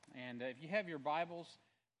And if you have your Bibles,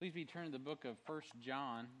 please be turned to the book of 1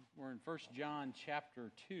 John. We're in 1 John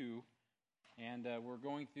chapter 2, and we're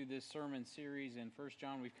going through this sermon series in 1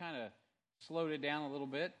 John. We've kind of slowed it down a little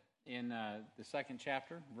bit in the second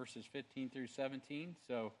chapter, verses 15 through 17.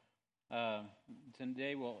 So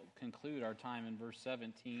today we'll conclude our time in verse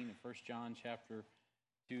 17 of 1 John chapter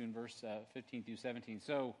 2 and verse 15 through 17.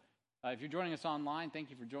 So if you're joining us online, thank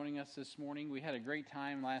you for joining us this morning. We had a great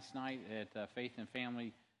time last night at Faith and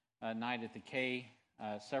Family Night at the K.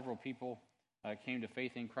 Several people came to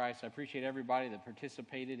faith in Christ. I appreciate everybody that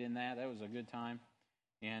participated in that. That was a good time.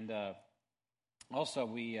 And also,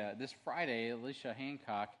 we this Friday, Alicia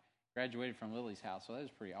Hancock graduated from Lily's house, so that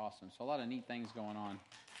was pretty awesome. So a lot of neat things going on.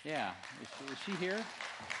 Yeah, is she here?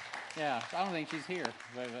 Yeah, I don't think she's here,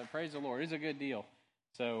 but praise the Lord. It's a good deal.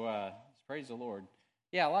 So praise the Lord.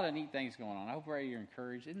 Yeah, a lot of neat things going on. I hope you're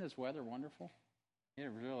encouraged. Isn't this weather wonderful? Yeah,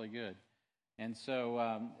 really good. And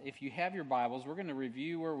so if you have your Bibles, we're going to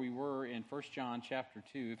review where we were in 1 John chapter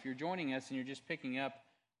 2. If you're joining us and you're just picking up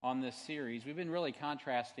on this series, we've been really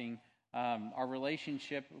contrasting our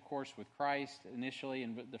relationship, of course, with Christ initially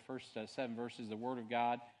in the first 7 verses, the Word of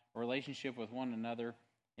God, a relationship with one another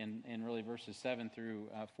in really verses 7 through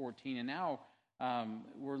 14. And now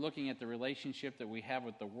we're looking at the relationship that we have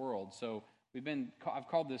with the world. So I've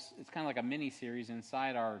called this, it's kind of like a mini-series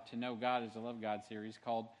inside our To Know God is to Love God series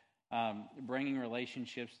called Bringing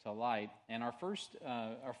Relationships to Light. And our first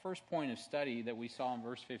point of study that we saw in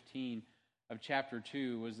verse 15 of chapter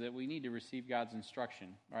 2 was that we need to receive God's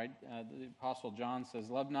instruction, right? The Apostle John says,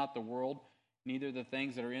 "Love not the world, neither the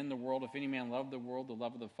things that are in the world. If any man love the world, the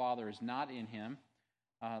love of the Father is not in him."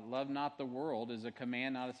 Love not the world is a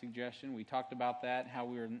command, not a suggestion. We talked about that, how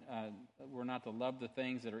we're not to love the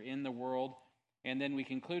things that are in the world. And then we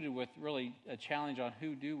concluded with really a challenge on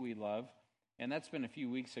who do we love. And that's been a few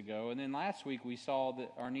weeks ago. And then last week we saw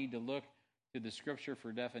that our need to look to the Scripture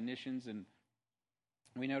for definitions. And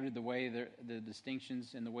we noted the way the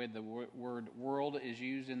distinctions in the way the word world is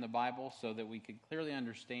used in the Bible so that we could clearly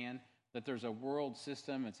understand that there's a world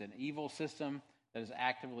system. It's an evil system that is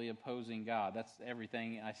actively opposing God. That's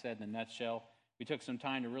everything I said in a nutshell. We took some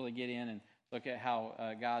time to really get in and look at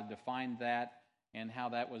how God defined that and how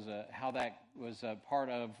that was a part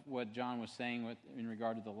of what John was saying in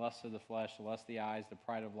regard to the lust of the flesh, the lust of the eyes, the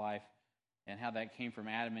pride of life, and how that came from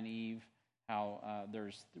Adam and Eve. How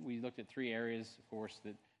we looked at 3 areas, of course,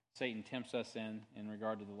 that Satan tempts us in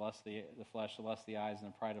regard to the lust of the flesh, the lust of the eyes, and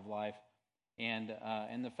the pride of life, and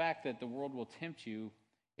the fact that the world will tempt you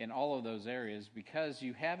in all of those areas because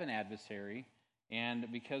you have an adversary,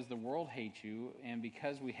 and because the world hates you, and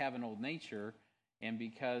because we have an old nature, and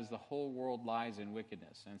because the whole world lies in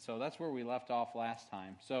wickedness. And so that's where we left off last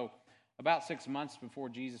time. So about 6 months before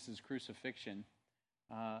Jesus' crucifixion,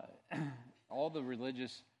 all the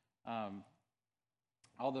religious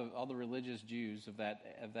Jews of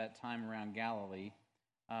that time around Galilee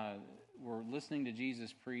were listening to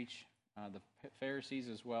Jesus preach. The Pharisees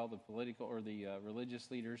as well, the political or the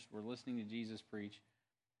religious leaders were listening to Jesus preach,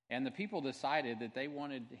 and the people decided that they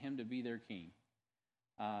wanted him to be their king.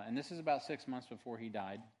 And this is about 6 months before he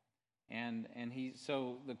died,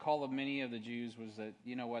 so the call of many of the Jews was that,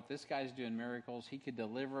 you know what, this guy's doing miracles. He could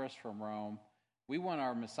deliver us from Rome. We want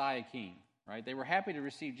our Messiah king, right? They were happy to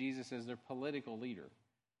receive Jesus as their political leader,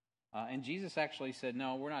 and Jesus actually said,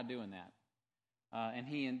 "No, we're not doing that." And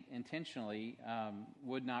he intentionally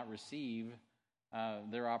would not receive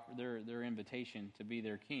their invitation to be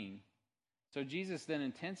their king. So Jesus then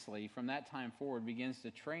intensely, from that time forward, begins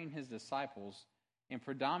to train his disciples in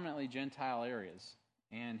predominantly Gentile areas.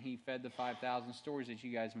 And he fed the 5,000, stories that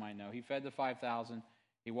you guys might know. He fed the 5,000.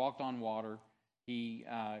 He walked on water. He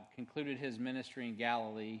concluded his ministry in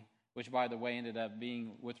Galilee, which, by the way, ended up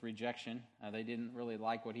being with rejection. They didn't really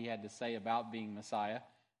like what he had to say about being Messiah.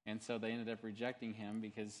 And so they ended up rejecting him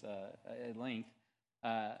because at length.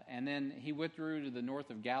 And then he withdrew to the north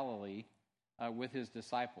of Galilee with his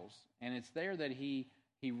disciples. And it's there that he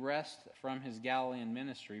rests from his Galilean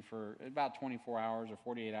ministry for about 24 hours or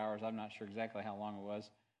 48 hours. I'm not sure exactly how long it was.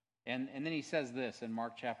 And then he says this in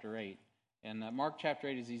Mark chapter 8. And Mark chapter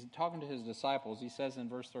 8, as he's talking to his disciples, he says in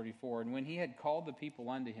verse 34, "And when he had called the people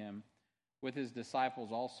unto him with his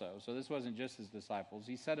disciples also," so this wasn't just his disciples,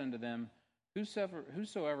 "he said unto them,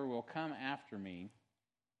 Whosoever will come after me,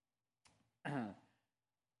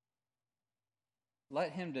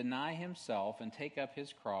 let him deny himself and take up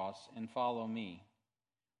his cross and follow me.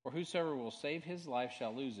 For whosoever will save his life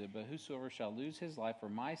shall lose it, but whosoever shall lose his life for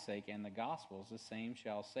my sake and the gospel's, the same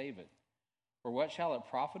shall save it. For what shall it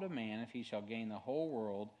profit a man if he shall gain the whole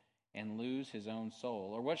world and lose his own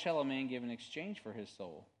soul? Or what shall a man give in exchange for his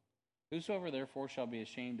soul? Whosoever therefore shall be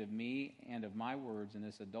ashamed of me and of my words in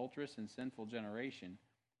this adulterous and sinful generation,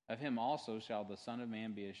 of him also shall the Son of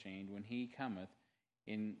Man be ashamed when he cometh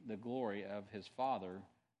in the glory of his Father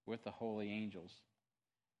with the holy angels.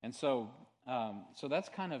 And so that's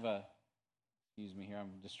kind of a, excuse me here,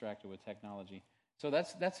 I'm distracted with technology. So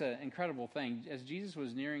that's an incredible thing. As Jesus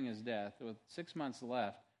was nearing his death, with 6 months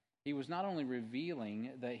left, he was not only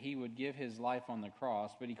revealing that he would give his life on the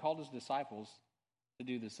cross, but he called his disciples to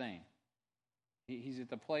do the same. He's at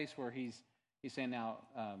the place where he's saying, now,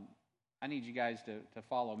 I need you guys to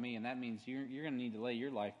follow me, and that means you're going to need to lay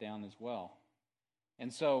your life down as well.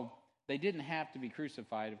 And so they didn't have to be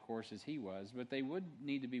crucified, of course, as he was, but they would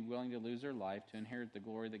need to be willing to lose their life to inherit the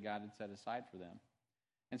glory that God had set aside for them.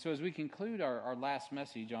 And so as we conclude our last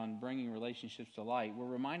message on bringing relationships to light, we're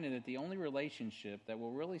reminded that the only relationship that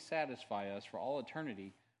will really satisfy us for all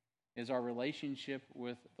eternity is our relationship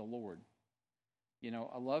with the Lord. You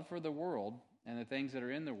know, a love for the world and the things that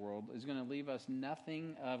are in the world is going to leave us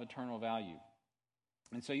nothing of eternal value.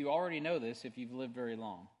 And so you already know this if you've lived very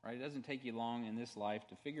long, right? It doesn't take you long in this life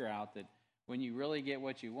to figure out that when you really get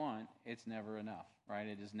what you want, it's never enough, right?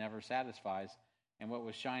 It just never satisfies. And what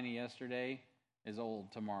was shiny yesterday is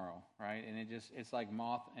old tomorrow, right? And it's like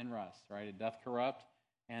moth and rust, right? It doth corrupt,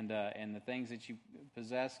 and the things that you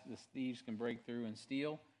possess, the thieves can break through and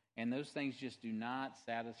steal, and those things just do not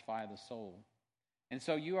satisfy the soul. And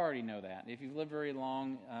so you already know that. If you've lived very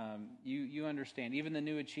long, you understand. Even the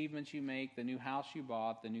new achievements you make, the new house you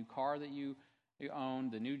bought, the new car that you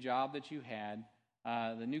owned, the new job that you had,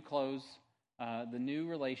 the new clothes, the new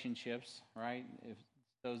relationships, right? If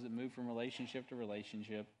those that move from relationship to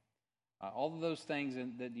relationship, all of those things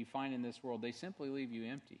that you find in this world, they simply leave you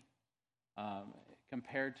empty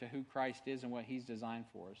compared to who Christ is and what he's designed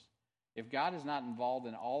for us. If God is not involved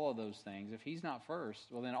in all of those things, if he's not first,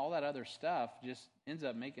 well, then all that other stuff just ends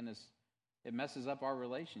up it messes up our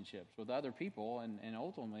relationships with other people, and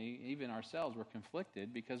ultimately, even ourselves, we're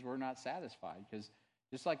conflicted because we're not satisfied. Because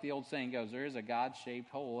just like the old saying goes, there is a God-shaped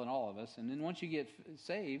hole in all of us. And then once you get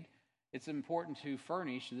saved, it's important to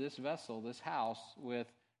furnish this vessel, this house, with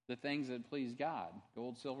the things that please God: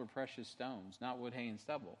 gold, silver, precious stones, not wood, hay, and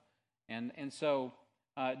stubble. And so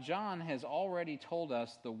John has already told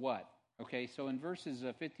us the what. Okay, so in verses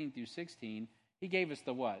 15 through 16, he gave us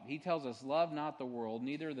the what. He tells us, love not the world,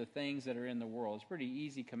 neither the things that are in the world. It's a pretty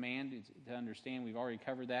easy command to understand. We've already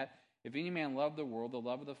covered that. If any man love the world, the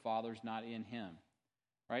love of the Father is not in him.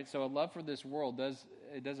 Right? So a love for this world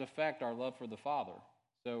does affect our love for the Father.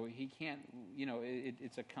 So he can't,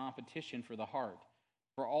 it's a competition for the heart.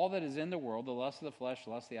 For all that is in the world, the lust of the flesh,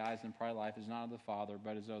 the lust of the eyes, and pride of life is not of the Father,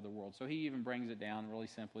 but is of the world. So he even brings it down really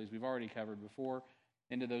simply, as we've already covered before,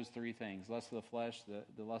 into those three things: lust of the flesh,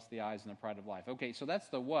 the lust of the eyes, and the pride of life. Okay, so that's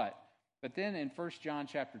the what. But then in 1 John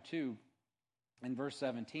chapter 2, in verse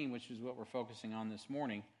 17, which is what we're focusing on this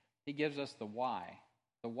morning, he gives us the why.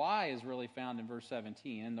 The why is really found in verse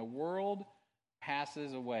 17. And the world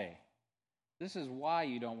passes away. This is why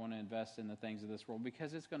you don't want to invest in the things of this world,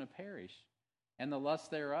 because it's going to perish, and the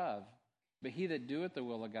lust thereof. But he that doeth the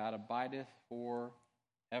will of God abideth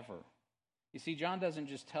forever. You see, John doesn't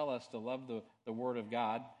just tell us to love the Word of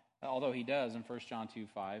God, although he does in 1 John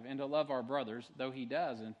 2:5, and to love our brothers, though he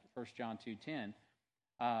does in 1 John 2:10,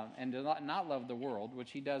 and to not love the world,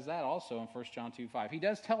 which he does that also in 1 John 2:5. He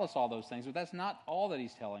does tell us all those things, but that's not all that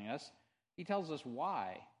he's telling us. He tells us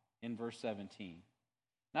why in verse 17.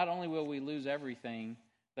 Not only will we lose everything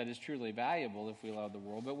that is truly valuable if we love the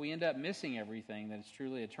world, but we end up missing everything that is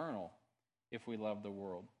truly eternal if we love the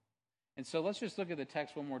world. And so let's just look at the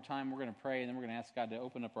text one more time. We're going to pray, and then we're going to ask God to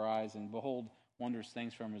open up our eyes and behold wondrous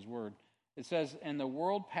things from his word. It says, and the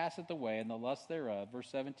world passeth away, and the lust thereof, verse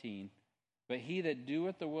 17, but he that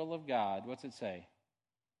doeth the will of God, what's it say?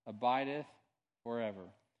 Abideth forever.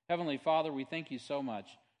 Heavenly Father, we thank you so much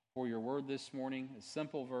for your word this morning. A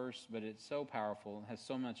simple verse, but it's so powerful and has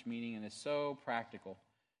so much meaning, and it's so practical.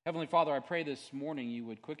 Heavenly Father, I pray this morning you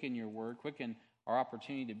would quicken your word, quicken our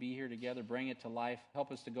opportunity to be here together, bring it to life.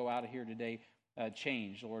 Help us to go out of here today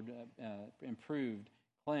changed, Lord, improved,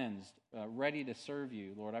 cleansed, ready to serve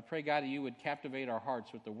you, Lord. I pray, God, that you would captivate our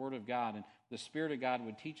hearts with the word of God, and the Spirit of God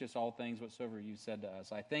would teach us all things whatsoever you said to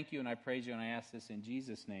us. I thank you and I praise you, and I ask this in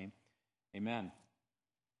Jesus' name. Amen.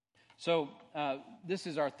 So this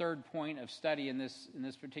is our third point of study in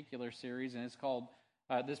this particular series, and it's called,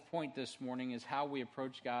 this point this morning is how we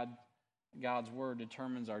approach God's word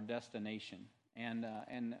determines our destination. And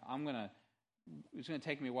it's going to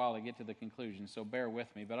take me a while to get to the conclusion, so bear with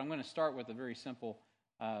me. But I'm going to start with a very simple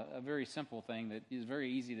thing that is very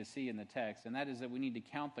easy to see in the text, and that is that we need to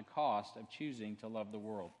count the cost of choosing to love the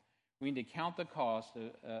world. we need to count the cost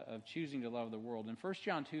of choosing to love the world. In 1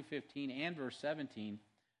 John 2:15 and verse 17,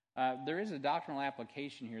 there is a doctrinal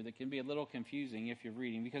application here that can be a little confusing if you're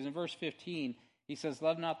reading, because in verse 15, he says,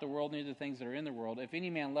 "Love not the world, neither the things that are in the world. If any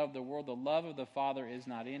man love the world, the love of the Father is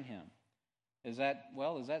not in him." Is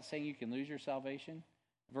that saying you can lose your salvation?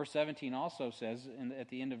 Verse 17 also says, at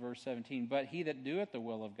the end of verse 17, "But he that doeth the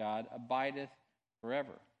will of God abideth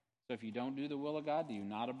forever." So if you don't do the will of God, do you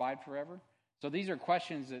not abide forever? So these are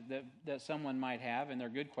questions that someone might have, and they're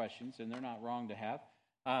good questions, and they're not wrong to have,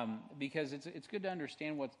 because it's good to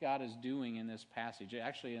understand what God is doing in this passage.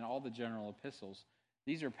 Actually, in all the general epistles,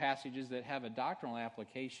 these are passages that have a doctrinal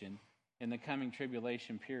application in the coming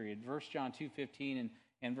tribulation period. 1 John 2:15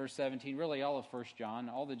 and verse 17, really all of 1 John,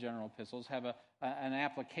 all the general epistles have an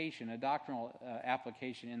application, a doctrinal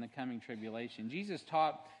application in the coming tribulation. Jesus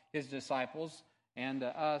taught his disciples and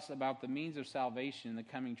us about the means of salvation in the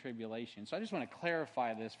coming tribulation. So I just want to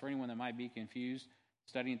clarify this for anyone that might be confused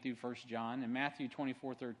studying through 1 John. In Matthew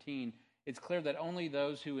 24:13, it's clear that only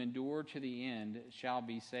those who endure to the end shall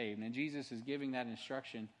be saved. And Jesus is giving that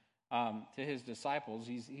instruction to his disciples.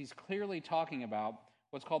 He's clearly talking about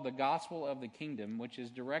what's called the gospel of the kingdom, which is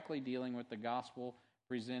directly dealing with the gospel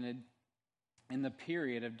presented in the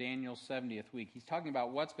period of Daniel's 70th week. He's talking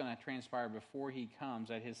about what's going to transpire before he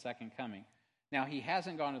comes at his second coming. Now, he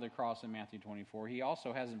hasn't gone to the cross in Matthew 24. He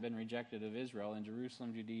also hasn't been rejected of Israel in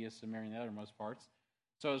Jerusalem, Judea, Samaria, and the uttermost parts.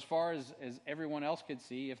 So as far as everyone else could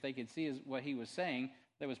see, if they could see what he was saying,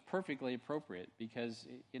 that was perfectly appropriate because,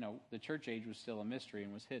 the church age was still a mystery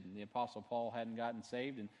and was hidden. The Apostle Paul hadn't gotten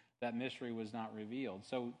saved, and that mystery was not revealed.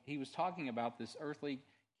 So he was talking about this earthly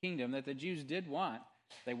kingdom that the Jews did want.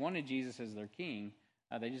 They wanted Jesus as their king.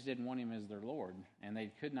 They just didn't want him as their Lord, and they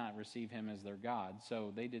could not receive him as their God.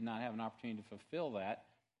 So they did not have an opportunity to fulfill that.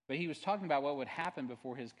 But he was talking about what would happen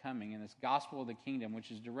before his coming in this gospel of the kingdom,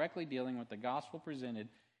 which is directly dealing with the gospel presented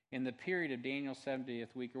in the period of Daniel's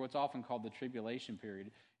 70th week, or what's often called the tribulation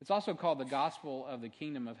period. It's also called the gospel of the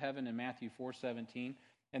kingdom of heaven in Matthew 4:17.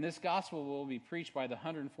 And this gospel will be preached by the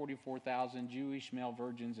 144,000 Jewish male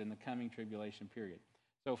virgins in the coming tribulation period.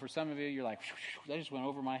 So for some of you, you're like, that just went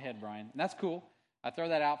over my head, Brian. And that's cool. I throw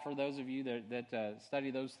that out for those of you that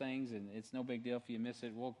study those things, and it's no big deal if you miss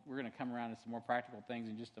it. We're going to come around to some more practical things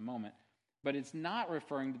in just a moment. But it's not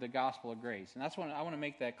referring to the gospel of grace. And that's what I want to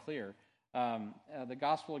make that clear. The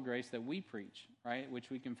gospel of grace that we preach, right,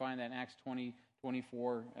 which we can find that in Acts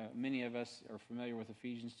 20:24. Many of us are familiar with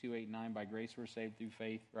Ephesians 2:8-9. By grace we're saved through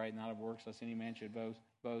faith, right, not of works, lest any man should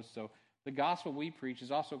boast. So the gospel we preach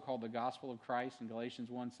is also called the gospel of Christ in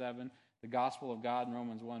Galatians 1:7, the gospel of God in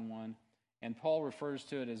Romans 1:1. And Paul refers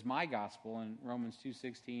to it as my gospel in Romans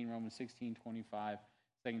 2:16, Romans 16:25,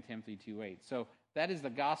 2 Timothy 2:8. So that is the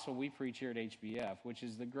gospel we preach here at HBF, which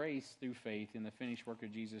is the grace through faith in the finished work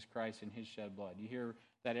of Jesus Christ and his shed blood. You hear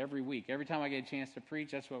that every week. Every time I get a chance to preach,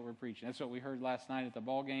 that's what we're preaching. That's what we heard last night at the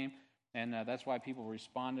ball game, and that's why people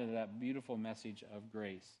responded to that beautiful message of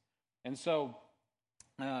grace. And so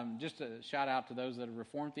just a shout out to those that are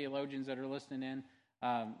Reformed theologians that are listening in.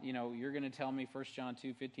 You're going to tell me 1 John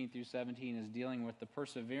 2:15-17 is dealing with the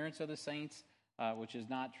perseverance of the saints, which is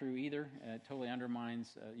not true either. It totally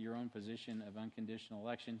undermines your own position of unconditional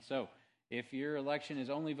election. So if your election is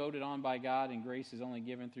only voted on by God and grace is only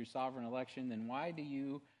given through sovereign election, then why do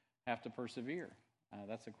you have to persevere?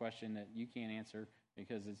 That's a question that you can't answer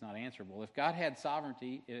because it's not answerable. If God had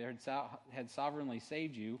sovereignty, had sovereignly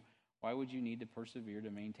saved you, why would you need to persevere to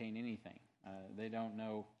maintain anything? They don't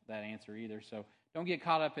know that answer either. So don't get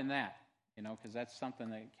caught up in that, because that's something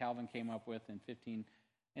that Calvin came up with in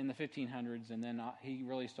the 1500s, and then he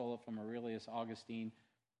really stole it from Aurelius Augustine,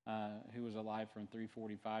 who was alive from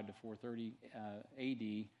 345 to 430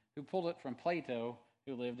 A.D., who pulled it from Plato,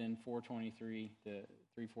 who lived in 423 to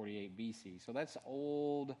 348 B.C. So that's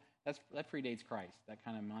old. That predates Christ, that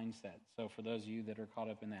kind of mindset. So for those of you that are caught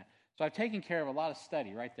up in that. So I've taken care of a lot of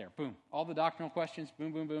study right there. Boom. All the doctrinal questions,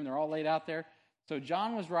 boom, boom, boom. They're all laid out there. So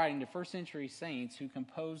John was writing to first century saints who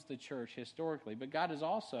composed the church historically. But God is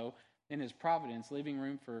also, in his providence, leaving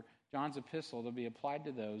room for John's epistle to be applied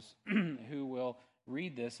to those who will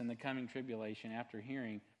read this in the coming tribulation after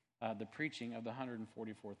hearing the preaching of the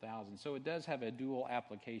 144,000. So it does have a dual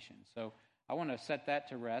application. So I want to set that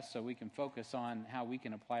to rest so we can focus on how we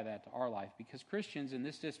can apply that to our life. Because Christians in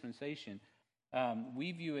this dispensation,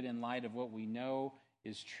 we view it in light of what we know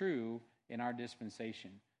is true in our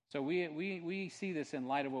dispensation. So we see this in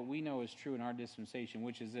light of what we know is true in our dispensation,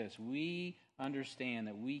 which is this. We understand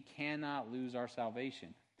that we cannot lose our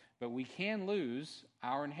salvation, but we can lose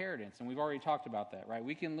our inheritance. And we've already talked about that, right?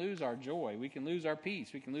 We can lose our joy. We can lose our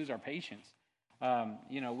peace. We can lose our patience.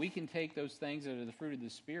 We can take those things that are the fruit of the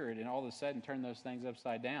Spirit and all of a sudden turn those things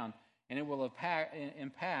upside down, and it will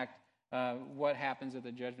impact what happens at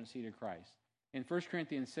the judgment seat of Christ. In 1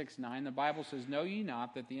 Corinthians 6:9, the Bible says, "Know ye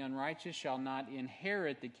not that the unrighteous shall not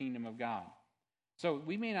inherit the kingdom of God?" So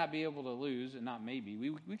we may not be able to lose, and not maybe,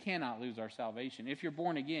 we cannot lose our salvation. If you're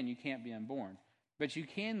born again, you can't be unborn. But you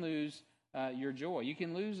can lose your joy. You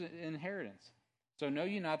can lose inheritance. So know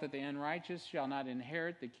ye not that the unrighteous shall not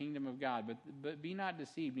inherit the kingdom of God? But be not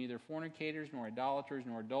deceived, neither fornicators, nor idolaters,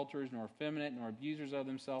 nor adulterers, nor effeminate, nor abusers of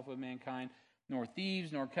themselves of mankind, nor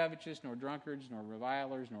thieves, nor covetous, nor drunkards, nor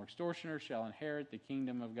revilers, nor extortioners shall inherit the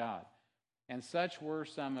kingdom of God. And such were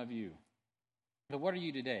some of you. But what are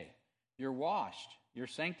you today? You're washed, you're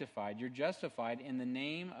sanctified, you're justified in the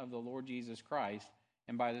name of the Lord Jesus Christ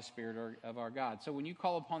and by the Spirit of our God. So when you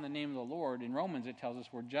call upon the name of the Lord, in Romans it tells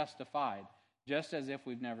us we're justified, just as if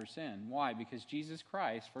we've never sinned. Why? Because Jesus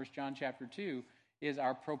Christ, 1 John chapter 2, is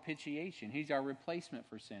our propitiation. He's our replacement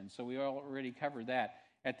for sin. So we already covered that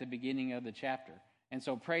at the beginning of the chapter. And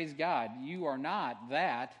so praise God, you are not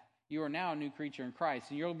that. You are now a new creature in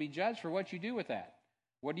Christ, and you'll be judged for what you do with that.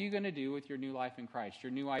 What are you going to do with your new life in Christ,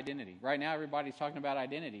 your new identity? Right now, everybody's talking about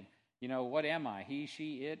identity. What am I? He,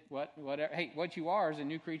 she, it, whatever. Hey, what you are is a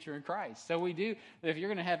new creature in Christ. So we do, if you're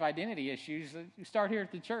going to have identity issues, you start here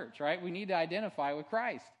at the church, right? We need to identify with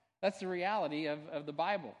Christ. That's the reality of the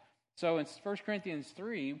Bible. So in 1 Corinthians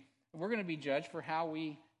 3, we're going to be judged for how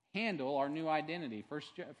we handle our new identity. 1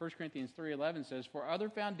 Corinthians 3:11 says, "For other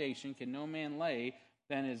foundation can no man lay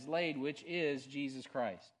than is laid, which is Jesus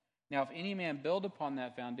Christ. Now if any man build upon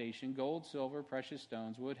that foundation, gold, silver, precious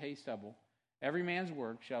stones, wood, hay, stubble, every man's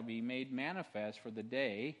work shall be made manifest, for the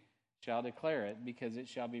day shall declare it, because it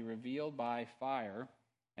shall be revealed by fire,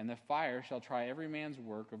 and the fire shall try every man's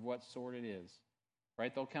work of what sort it is."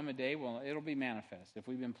 Right? There'll come a day, it'll be manifest. If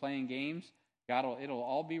we've been playing games, it'll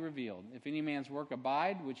all be revealed. "If any man's work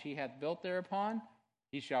abide, which he hath built thereupon,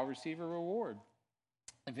 he shall receive a reward.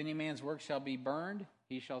 If any man's work shall be burned,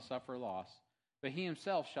 he shall suffer loss, but he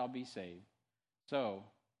himself shall be saved, so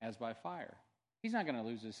as by fire." He's not going to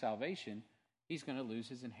lose his salvation. He's going to lose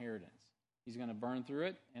his inheritance. He's going to burn through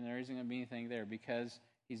it, and there isn't going to be anything there because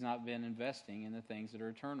he's not been investing in the things that are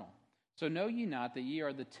eternal. "So know ye not that ye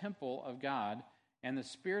are the temple of God, and the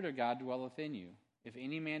Spirit of God dwelleth in you? If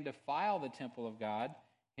any man defile the temple of God,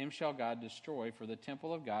 him shall God destroy, for the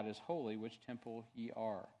temple of God is holy, which temple ye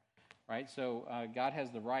are." Right? So God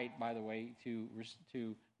has the right, by the way, to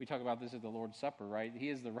we talk about this at the Lord's Supper, right?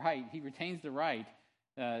 He retains the right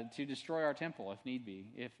to destroy our temple if need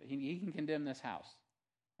be. If he can condemn this house,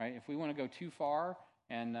 right? If we want to go too far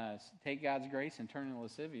and take God's grace and turn into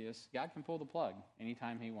lascivious, God can pull the plug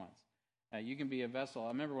anytime he wants. You can be a vessel. I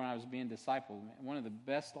remember when I was being discipled, one of the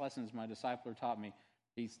best lessons my discipler taught me,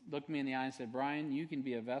 he looked me in the eye and said, "Brian, you can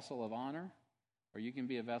be a vessel of honor or you can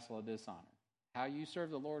be a vessel of dishonor. How you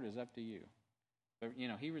serve the Lord is up to you." But,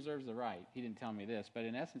 he reserves the right. He didn't tell me this, but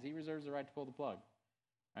in essence, he reserves the right to pull the plug.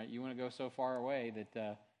 Right? You want to go so far away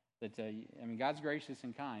that God's gracious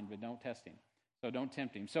and kind, but don't test him. So don't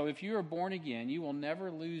tempt him. So if you are born again, you will never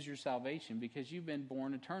lose your salvation because you've been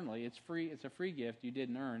born eternally. It's free. It's a free gift you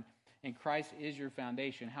didn't earn. And Christ is your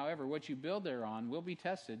foundation. However, what you build thereon will be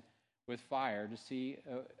tested with fire to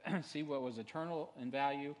see what was eternal in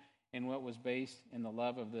value and what was based in the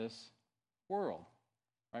love of this world.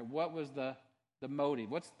 Right? What was the motive?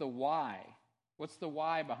 What's the why? What's the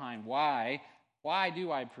why behind why? Why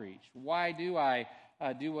do I preach? Why do I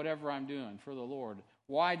do whatever I'm doing for the Lord?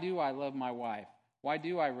 Why do I love my wife? Why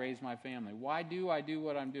do I raise my family? Why do I do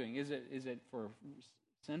what I'm doing? Is it for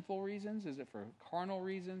sinful reasons? Is it for carnal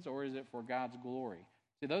reasons? Or is it for God's glory?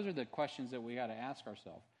 See, those are the questions that we got to ask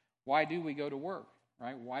ourselves. Why do we go to work?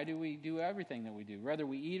 Right? Why do we do everything that we do? Whether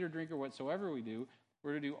we eat or drink or whatsoever we do,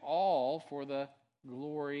 we're to do all for the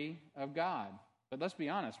glory of God. But let's be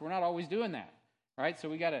honest, we're not always doing that. Right?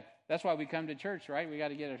 So that's why we come to church, right? We got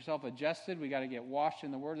to get ourselves adjusted. We got to get washed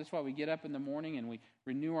in the Word. That's why we get up in the morning and we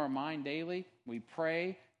renew our mind daily. We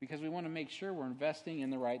pray because we want to make sure we're investing in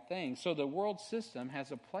the right things. So the world system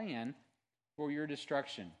has a plan for your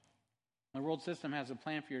destruction. The world system has a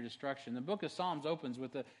plan for your destruction. The book of Psalms opens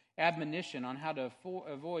with an admonition on how to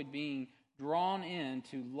avoid being drawn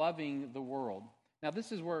into loving the world. Now,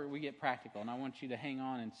 this is where we get practical, and I want you to hang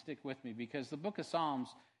on and stick with me because the book of Psalms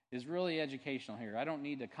is really educational here. I don't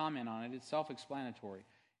need to comment on it. It's self-explanatory.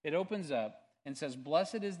 It opens up and says,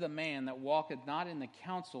 "Blessed is the man that walketh not in the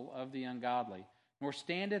counsel of the ungodly, nor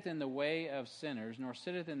standeth in the way of sinners, nor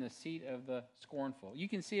sitteth in the seat of the scornful." You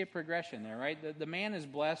can see a progression there, right? The man is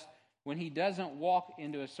blessed when he doesn't walk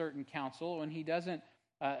into a certain counsel, when he doesn't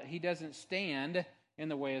stand in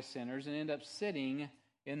the way of sinners and end up sitting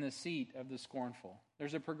in the seat of the scornful.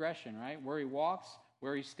 There's a progression, right? Where he walks,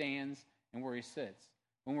 where he stands, and where he sits.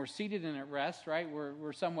 When we're seated and at rest, right,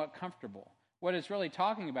 we're somewhat comfortable. What it's really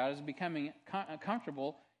talking about is becoming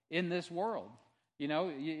comfortable in this world. You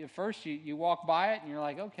know, first you walk by it and you're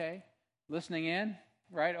like, okay, listening in,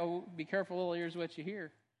 right? Oh, be careful, little ears, what you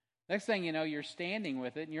hear. Next thing you know, you're standing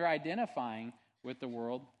with it and you're identifying with the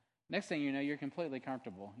world. Next thing you know, you're completely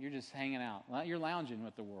comfortable. You're just hanging out. You're lounging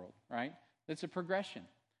with the world, right? It's a progression.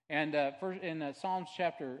 And in Psalms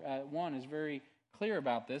chapter 1 is very clear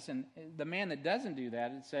about this. And the man that doesn't do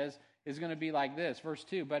that, it says, is going to be like this. Verse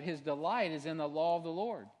 2, but his delight is in the law of the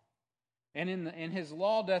Lord. And in his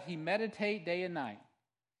law doth he meditate day and night.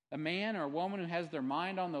 A man or a woman who has their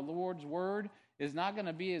mind on the Lord's word is not going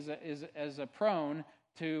to be as a prone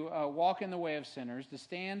to walk in the way of sinners,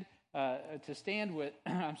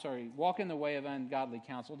 walk in the way of ungodly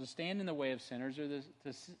counsel, to stand in the way of sinners, or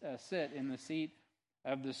to sit in the seat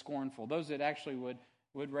of the scornful, those that actually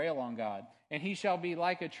would rail on God. And he shall be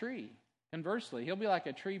like a tree. Conversely, he'll be like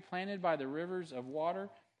a tree planted by the rivers of water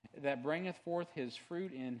that bringeth forth his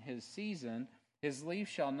fruit in his season. His leaf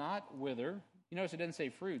shall not wither. You notice it doesn't say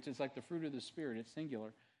fruits. It's like the fruit of the Spirit. It's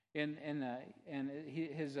singular. And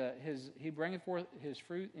he bringeth forth his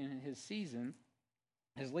fruit in his season.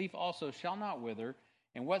 His leaf also shall not wither,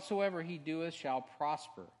 and whatsoever he doeth shall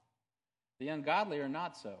prosper. The ungodly are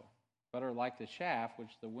not so, but are like the chaff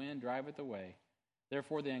which the wind driveth away.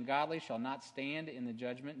 Therefore the ungodly shall not stand in the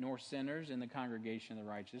judgment, nor sinners in the congregation of the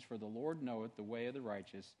righteous. For the Lord knoweth the way of the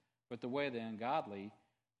righteous, but the way of the ungodly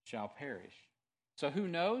shall perish. So who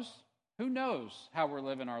knows? Who knows how we're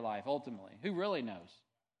living our life ultimately? Who really knows?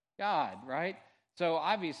 God, right? So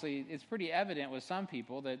obviously it's pretty evident with some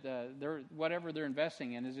people that whatever they're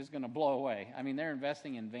investing in is just going to blow away. I mean, they're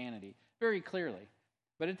investing in vanity very clearly.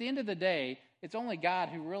 But at the end of the day, it's only God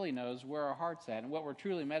who really knows where our heart's at and what we're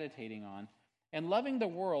truly meditating on. And loving the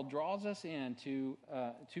world draws us into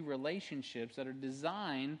to relationships that are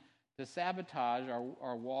designed to sabotage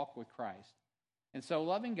our walk with Christ. And so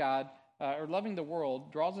loving God, or loving the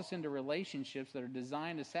world, draws us into relationships that are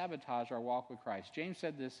designed to sabotage our walk with Christ. James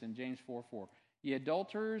said this in James 4:4. Ye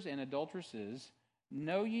adulterers and adulteresses,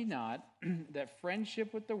 know ye not that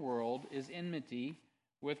friendship with the world is enmity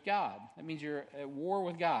with God? That means you're at war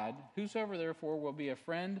with God. Whosoever therefore will be a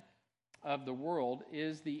friend of the world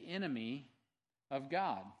is the enemy of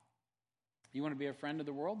God. You want to be a friend of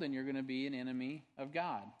the world, then you're going to be an enemy of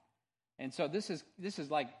God. And so this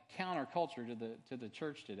is like counterculture to the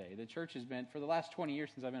church today. The church has been, for the last 20 years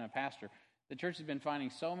since I've been a pastor, the church has been finding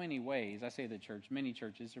so many ways, I say the church, many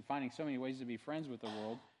churches are finding so many ways to be friends with the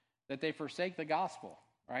world that they forsake the gospel,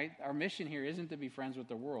 right? Our mission here isn't to be friends with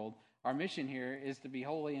the world. Our mission here is to be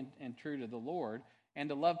holy and true to the Lord and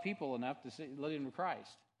to love people enough to lead them to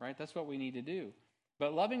Christ, right? That's what we need to do.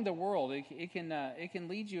 But loving the world, it can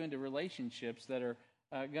lead you into relationships that are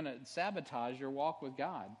going to sabotage your walk with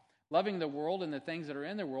God. Loving the world and the things that are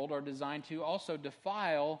in the world are designed to also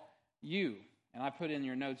defile you. And I put in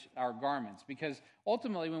your notes our garments, because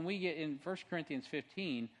ultimately when we get in 1 Corinthians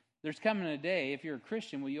 15, there's coming a day, if you're a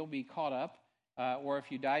Christian, you'll be caught up, or if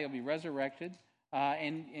you die, you'll be resurrected,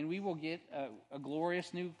 and we will get a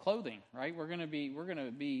glorious new clothing, right? We're going to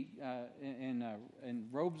be in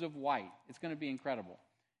robes of white. It's going to be incredible.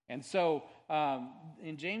 And so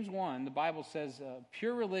in James 1, the Bible says,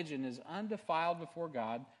 pure religion is undefiled before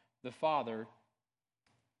God the Father,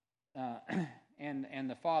 and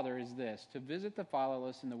the Father is this, to visit the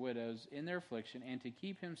fatherless and the widows in their affliction, and to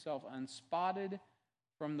keep himself unspotted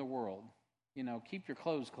from the world. You know, keep your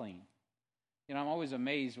clothes clean. You know, I'm always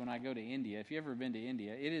amazed when I go to India. If you've ever been to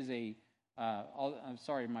India, it is I'm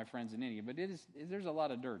sorry, my friends in India, but there's a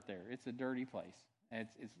lot of dirt there. It's a dirty place.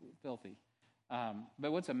 It's filthy.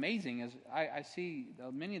 But what's amazing is I see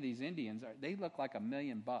many of these Indians, they look like $1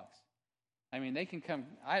 million. I mean, they can come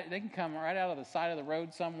right out of the side of the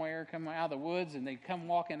road somewhere, come out of the woods, and they come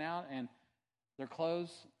walking out, and their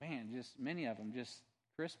clothes, man, just many of them just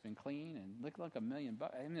crisp and clean and look like $1 million.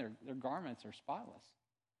 I mean, their garments are spotless.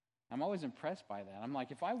 I'm always impressed by that. I'm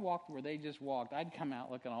like, if I walked where they just walked, I'd come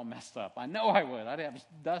out looking all messed up. I know I would. I'd have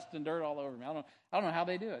dust and dirt all over me. I don't know how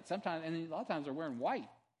they do it. Sometimes, and a lot of times they're wearing white.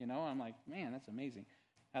 You know, I'm like, man, that's amazing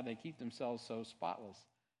how they keep themselves so spotless.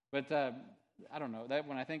 But I don't know, that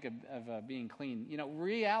when I think of being clean, you know,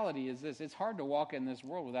 reality is this. It's hard to walk in this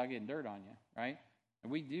world without getting dirt on you, right?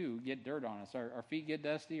 And we do get dirt on us. Our feet get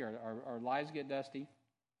dusty, our lives get dusty.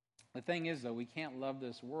 The thing is, though, we can't love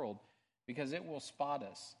this world because it will spot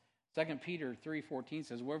us. 2 Peter 3:14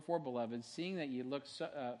 says, wherefore, beloved, seeing that ye look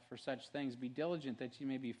for such things, be diligent that ye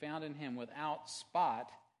may be found in him without spot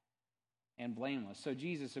and blameless. So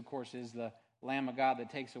Jesus, of course, is the Lamb of God that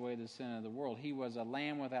takes away the sin of the world. He was a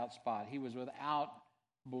lamb without spot. He was without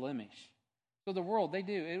blemish. So the world, they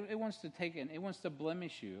do. It wants to it wants to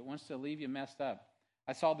blemish you. It wants to leave you messed up.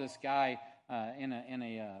 I saw this guy in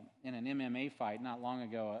an MMA fight not long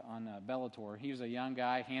ago on Bellator. He was a young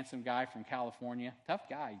guy, handsome guy from California. Tough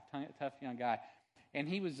guy, tough young guy. And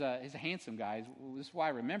he's a handsome guy. This is why I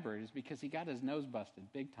remember it, is because he got his nose busted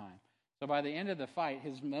big time. So by the end of the fight,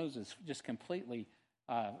 his nose is just completely,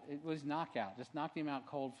 it was knockout. Just knocked him out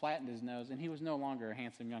cold, flattened his nose, and he was no longer a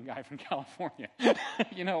handsome young guy from California.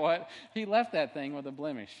 You know what? He left that thing with a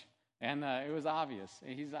blemish, and it was obvious.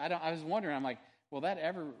 I was wondering, I'm like, will that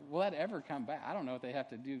ever come back? I don't know if they have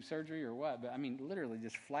to do surgery or what, but I mean, literally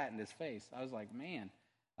just flattened his face. I was like, man,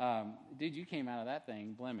 dude, you came out of that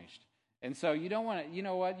thing blemished. And so you don't want to, you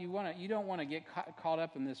know what? You don't want to get caught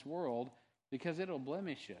up in this world because it'll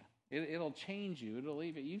blemish you. It'll change you. It'll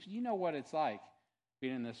leave it. You know what it's like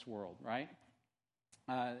being in this world, right?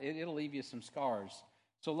 It'll leave you some scars.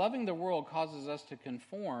 So loving the world causes us to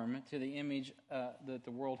conform to the image that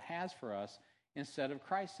the world has for us instead of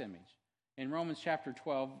Christ's image. In Romans chapter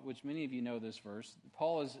 12, which many of you know this verse,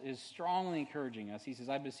 Paul is strongly encouraging us. He says,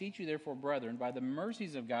 I beseech you therefore, brethren, by the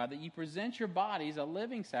mercies of God, that you present your bodies a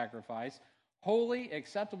living sacrifice, holy,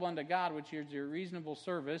 acceptable unto God, which is your reasonable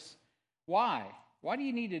service. Why? Why do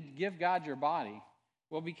you need to give God your body?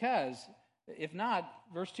 Well, because if not,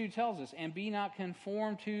 verse 2 tells us, and be not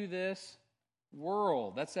conformed to this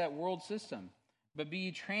world. That's that world system. But be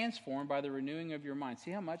ye transformed by the renewing of your mind.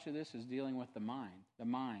 See how much of this is dealing with the mind. The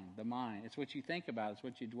mind. It's what you think about. It's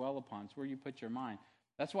what you dwell upon. It's where you put your mind.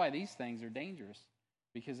 That's why these things are dangerous,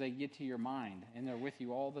 because they get to your mind, and they're with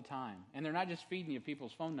you all the time. And they're not just feeding you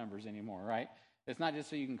people's phone numbers anymore, right? It's not just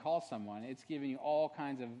so you can call someone. It's giving you all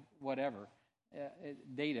kinds of whatever,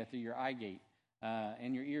 data through your eye gate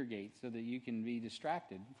and your ear gate, so that you can be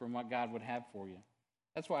distracted from what God would have for you.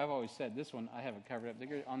 That's why I've always said, this one, I have it covered up.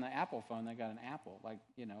 On the Apple phone, they got an apple, like,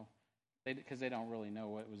 because they don't really know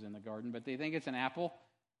what was in the garden, but they think it's an apple.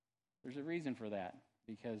 There's a reason for that,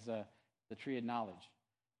 because the tree of knowledge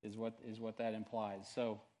is what that implies.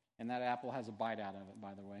 So, and that apple has a bite out of it,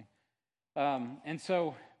 by the way. And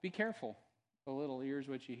so, be careful. A little ears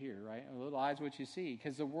what you hear, right? A little eyes what you see,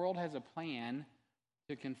 because the world has a plan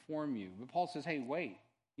to conform you. But Paul says, hey, wait.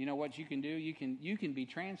 You know what you can do? You can be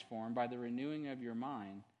transformed by the renewing of your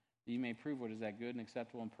mind, that you may prove what is that good and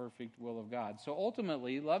acceptable and perfect will of God. So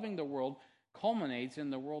ultimately, loving the world culminates in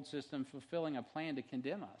the world system fulfilling a plan to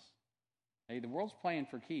condemn us. Hey, the world's playing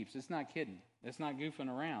for keeps. It's not kidding. It's not goofing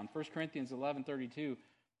around. 1 Corinthians 11:32,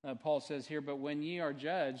 Paul says here, but when we are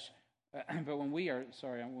judged, we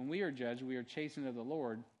are chastened of the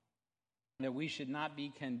Lord, that we should not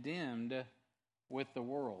be condemned with the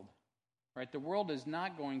world. Right? The world is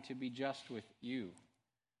not going to be just with you.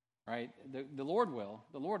 Right? The Lord will.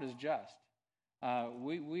 The Lord is just.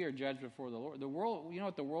 We are judged before the Lord. The world, you know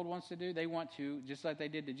what the world wants to do? They want to, just like they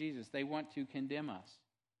did to Jesus, they want to condemn us.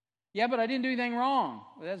 Yeah, but I didn't do anything wrong.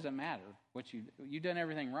 Well, that doesn't matter. You've done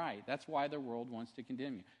everything right. That's why the world wants to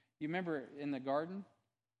condemn you. You remember in the garden,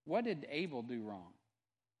 what did Abel do wrong?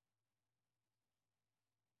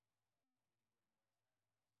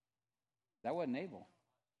 That wasn't Abel.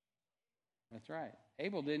 That's right.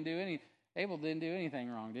 Abel didn't do anything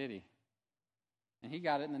wrong, did he? And he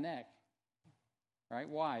got it in the neck. Right?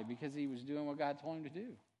 Why? Because he was doing what God told him to do.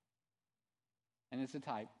 And it's a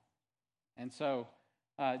type. And so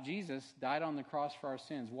Jesus died on the cross for our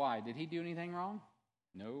sins. Why? Did he do anything wrong?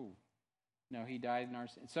 No. No, he died in our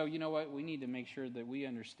sins. So you know what? We need to make sure that we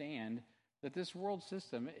understand that this world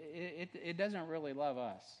system, it doesn't really love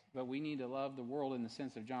us. But we need to love the world in the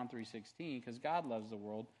sense of John 3:16, because God loves the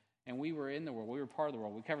world. And we were in the world. We were part of the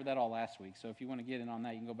world. We covered that all last week. So if you want to get in on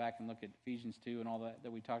that, you can go back and look at Ephesians 2 and all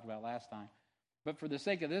that we talked about last time. But for the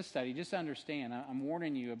sake of this study, just understand, I'm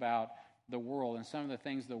warning you about the world and some of the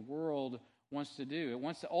things the world wants to do. It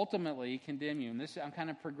wants to ultimately condemn you. And this, I'm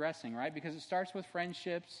kind of progressing, right? Because it starts with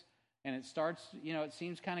friendships, and it starts, it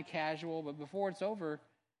seems kind of casual. But before it's over,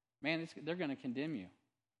 man, they're going to condemn you.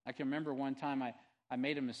 I can remember one time I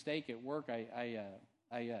made a mistake at work. I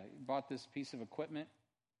bought this piece of equipment.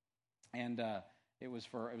 And it was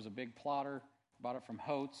a big plotter. Bought it from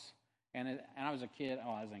Holtz, and I was a kid.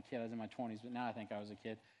 Oh, I wasn't a kid. I was in my 20s, but now I think I was a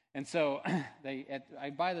kid. And so I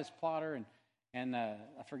buy this plotter, and I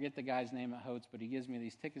forget the guy's name at Holtz, but he gives me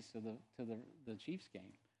these tickets to the Chiefs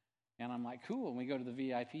game, and I'm like, cool. And we go to the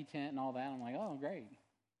VIP tent and all that. I'm like, oh, great.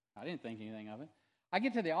 I didn't think anything of it. I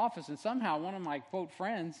get to the office, and somehow one of my quote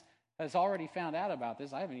friends has already found out about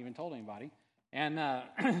this. I haven't even told anybody. And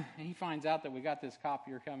he finds out that we got this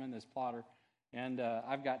copier coming, this plotter, and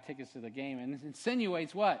I've got tickets to the game, and it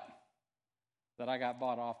insinuates what? That I got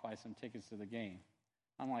bought off by some tickets to the game.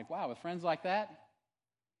 I'm like, wow, with friends like that,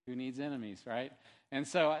 who needs enemies, right? And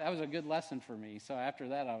so that was a good lesson for me. So after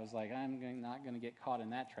that, I was like, not going to get caught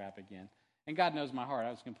in that trap again. And God knows my heart. I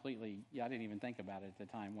was completely, I didn't even think about it at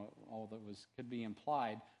the time, what all that could be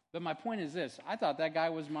implied. But my point is this: I thought that guy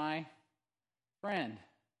was my friend.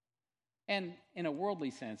 And in a worldly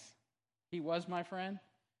sense, he was my friend.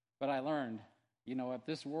 But I learned, you know what,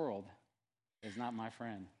 this world is not my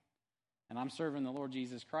friend. And I'm serving the Lord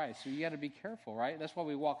Jesus Christ. So you got to be careful, right? That's why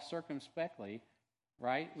we walk circumspectly,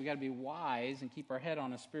 right? We got to be wise and keep our head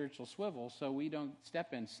on a spiritual swivel so we don't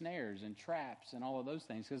step in snares and traps and all of those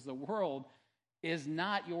things, because the world is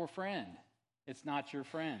not your friend. It's not your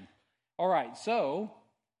friend. All right, so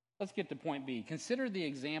let's get to point B. Consider the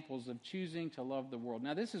examples of choosing to love the world.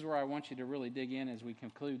 Now, this is where I want you to really dig in as we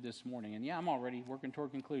conclude this morning. And yeah, I'm already working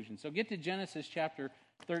toward conclusion. So get to Genesis chapter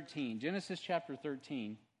 13. Genesis chapter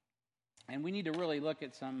 13. And we need to really look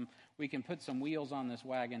at we can put some wheels on this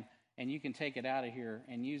wagon, and you can take it out of here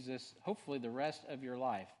and use this, hopefully, the rest of your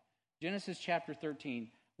life. Genesis chapter 13.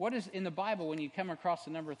 What is, in the Bible, when you come across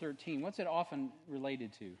the number 13, what's it often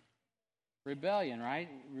related to? Rebellion, right?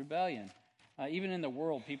 Rebellion. Even in the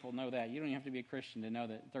world, people know that. You don't even have to be a Christian to know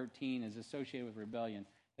that 13 is associated with rebellion.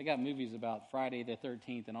 They got movies about Friday the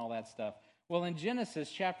 13th and all that stuff. Well, in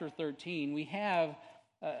Genesis chapter 13, we have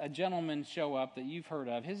a gentleman show up that you've heard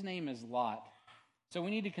of. His name is Lot. So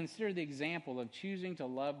we need to consider the example of choosing to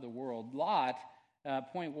love the world. Lot,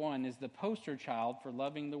 point 1, is the poster child for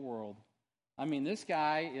loving the world. I mean, this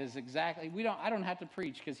guy is exactly, I don't have to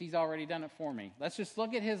preach because he's already done it for me. Let's just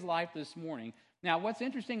look at his life this morning. Now, what's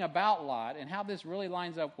interesting about Lot and how this really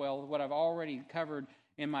lines up well with what I've already covered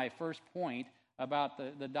in my first point about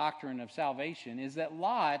the doctrine of salvation is that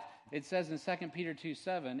Lot, it says in 2 Peter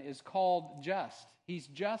 2:7, is called just. He's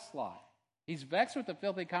just Lot. He's vexed with the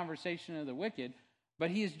filthy conversation of the wicked, but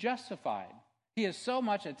he is justified. He is so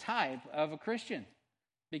much a type of a Christian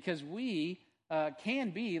because we can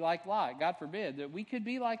be like Lot. God forbid that we could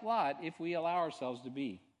be like Lot if we allow ourselves to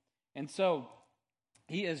be. And so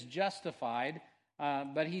he is justified,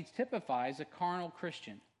 but he typifies a carnal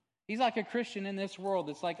Christian. He's like a Christian in this world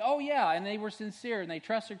that's like, oh yeah, and they were sincere and they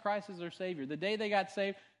trusted Christ as their Savior. The day they got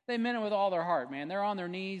saved, they meant it with all their heart, man. They're on their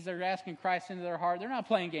knees. They're asking Christ into their heart. They're not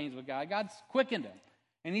playing games with God. God's quickened them,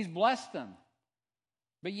 and he's blessed them.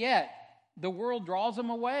 But yet, the world draws them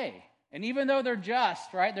away. And even though they're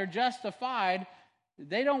just, right, they're justified,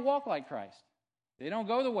 they don't walk like Christ. They don't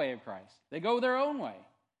go the way of Christ. They go their own way.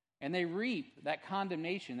 And they reap that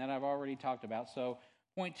condemnation that I've already talked about. So,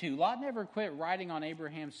 point 2, Lot never quit riding on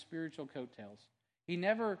Abraham's spiritual coattails. He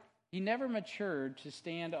never matured to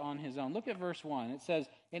stand on his own. Look at verse 1. It says,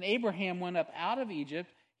 and Abraham went up out of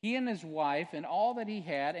Egypt, he and his wife, and all that he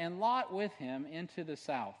had, and Lot with him into the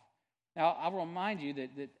south. Now, I'll remind you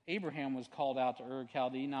that Abraham was called out to Ur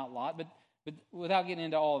Chaldee, not Lot, but without getting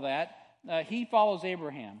into all that, he follows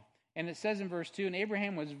Abraham. And it says in verse 2, and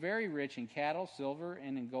Abraham was very rich in cattle, silver,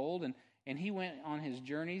 and in gold, and he went on his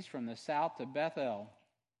journeys from the south to Bethel,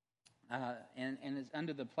 and is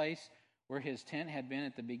under the place where his tent had been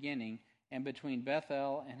at the beginning, and between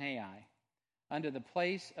Bethel and Ai, under the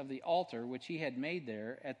place of the altar which he had made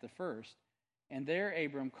there at the first. And there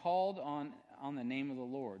Abram called on the name of the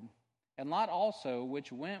Lord. And Lot also,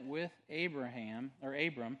 which went with Abram,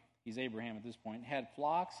 he's Abraham at this point, had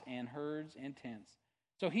flocks and herds and tents.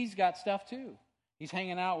 So he's got stuff too. He's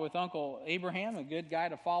hanging out with Uncle Abraham, a good guy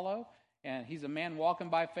to follow, and he's a man walking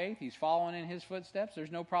by faith. He's following in his footsteps.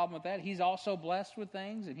 There's no problem with that. He's also blessed with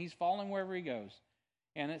things, and he's following wherever he goes.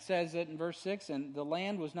 And it says that in verse 6, and the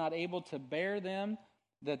land was not able to bear them,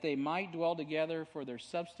 that they might dwell together, for their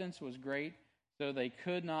substance was great, so they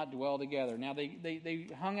could not dwell together. Now, they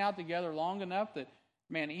hung out together long enough that,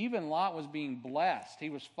 man, even Lot was being blessed. He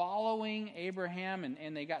was following Abraham,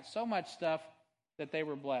 and they got so much stuff that they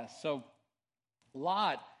were blessed. So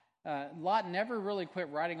Lot never really quit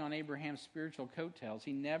riding on Abraham's spiritual coattails.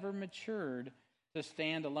 He never matured to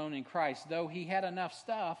stand alone in Christ, though he had enough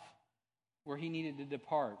stuff where he needed to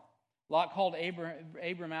depart. Lot called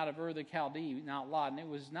Abram out of Ur the Chaldee, not Lot, and it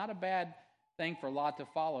was not a bad thing for Lot to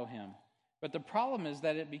follow him. But the problem is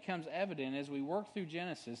that it becomes evident as we work through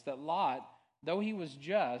Genesis that Lot, though he was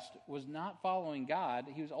just, was not following God.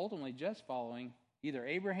 He was ultimately just following either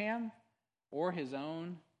Abraham or his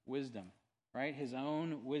own wisdom, right? His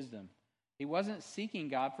own wisdom. He wasn't seeking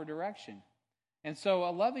God for direction. And so a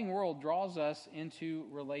loving world draws us into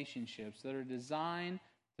relationships that are designed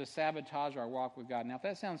to sabotage our walk with God. Now, if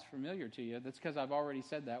that sounds familiar to you, that's because I've already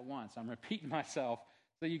said that once. I'm repeating myself.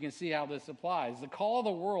 So you can see how this applies. The call of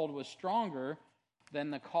the world was stronger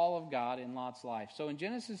than the call of God in Lot's life. So in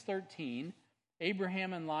Genesis 13,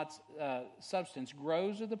 Abraham and Lot's substance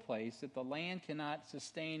grows to the place that the land cannot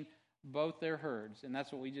sustain both their herds. And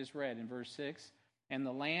that's what we just read in verse 6. And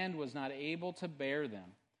the land was not able to bear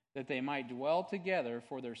them, that they might dwell together,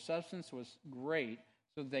 for their substance was great,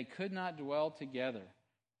 so that they could not dwell together.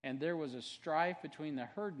 And there was a strife between the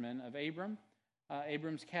herdmen of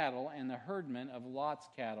Abram's cattle, and the herdmen of Lot's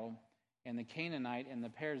cattle, and the Canaanite and the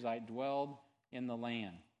Perizzite dwelled in the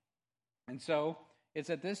land. And so it's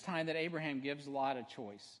at this time that Abraham gives Lot a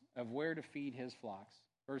choice of where to feed his flocks.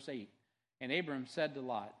 Verse 8, and Abram said to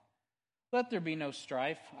Lot, let there be no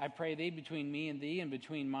strife, I pray thee, between me and thee, and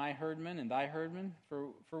between my herdmen and thy herdmen,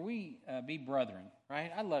 for we be brethren,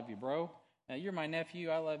 right? I love you, bro. You're my nephew,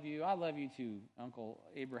 I love you. I love you too, Uncle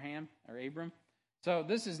Abraham, or Abram. So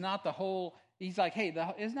this is not the whole, he's like, hey,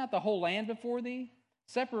 is not the whole land before thee?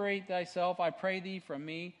 Separate thyself, I pray thee, from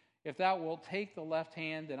me. If thou wilt take the left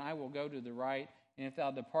hand, then I will go to the right, and if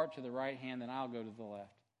thou depart to the right hand, then I'll go to the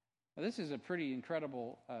left. Now, this is a pretty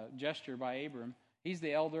incredible gesture by Abram. He's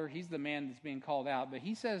the elder. He's the man that's being called out. But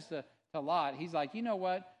he says to Lot, he's like, you know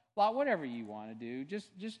what, Lot, whatever you want to do,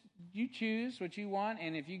 just you choose what you want,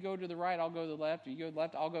 and if you go to the right, I'll go to the left. If you go to the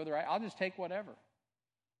left, I'll go to the right. I'll just take whatever.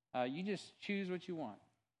 You just choose what you want.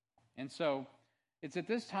 And so it's at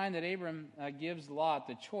this time that Abram gives Lot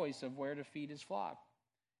the choice of where to feed his flock.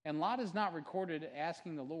 And Lot is not recorded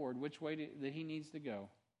asking the Lord which way that he needs to go.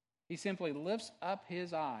 He simply lifts up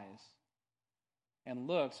his eyes and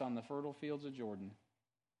looks on the fertile fields of Jordan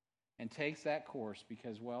and takes that course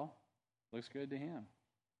because, well, looks good to him.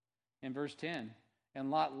 In verse 10,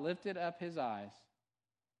 and Lot lifted up his eyes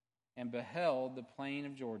and beheld the plain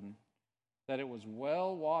of Jordan, that it was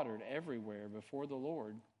well watered everywhere before the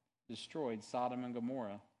Lord destroyed Sodom and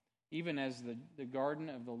Gomorrah, even as the garden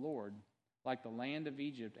of the Lord, like the land of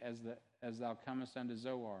Egypt, as thou comest unto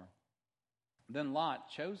Zoar. Then Lot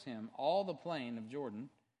chose him all the plain of Jordan,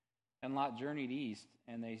 and Lot journeyed east,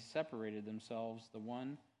 and they separated themselves the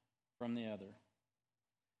one from the other.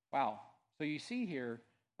 Wow. So you see here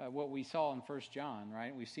what we saw in 1 John,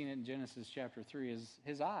 right? We've seen it in Genesis chapter 3, is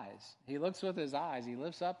his eyes. He looks with his eyes. He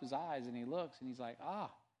lifts up his eyes, and he looks, and he's like,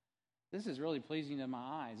 this is really pleasing to my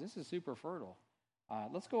eyes. This is super fertile.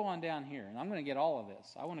 Let's go on down here, and I'm going to get all of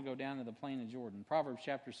this. I want to go down to the plain of Jordan. Proverbs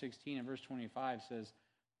chapter 16 and verse 25 says,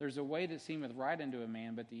 there's a way that seemeth right unto a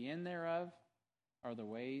man, but the end thereof are the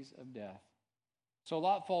ways of death. So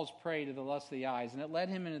Lot falls prey to the lust of the eyes, and it led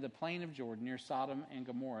him into the plain of Jordan near Sodom and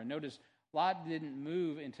Gomorrah. Notice, Lot didn't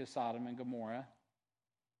move into Sodom and Gomorrah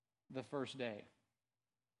the first day.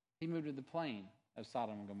 He moved to the plain of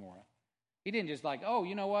Sodom and Gomorrah. He didn't just like, oh,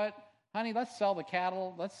 you know what? Honey, let's sell the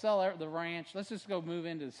cattle. Let's sell the ranch. Let's just go move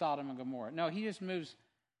into Sodom and Gomorrah. No, he just moves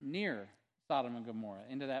near Sodom and Gomorrah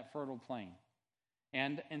into that fertile plain.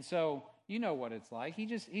 And so you know what it's like.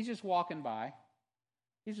 He's just walking by.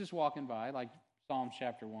 He's just walking by, like Psalm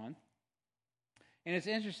chapter 1. And it's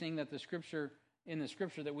interesting that in the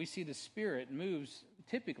scripture that we see the Spirit moves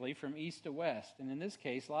typically from east to west. And in this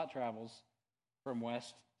case, Lot travels from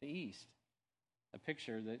west to east. A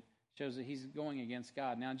picture that shows that he's going against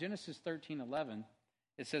God. Now, in Genesis 13:11,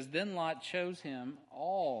 it says, then Lot chose him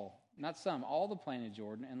all the plain of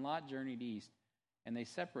Jordan, and Lot journeyed east, and they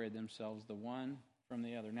separated themselves the one from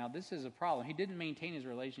the other. Now, this is a problem. He didn't maintain his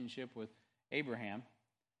relationship with Abraham,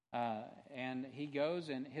 and he goes,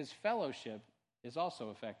 and his fellowship is also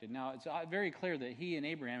affected. Now, it's very clear that he and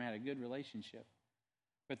Abraham had a good relationship.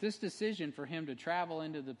 But this decision for him to travel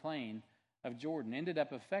into the plain of Jordan ended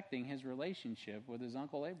up affecting his relationship with his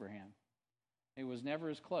uncle Abraham. It was never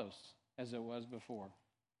as close as it was before.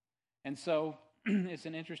 And so it's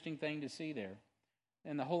an interesting thing to see there.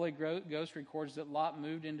 And the Holy Ghost records that Lot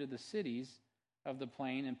moved into the cities of the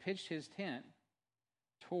plain and pitched his tent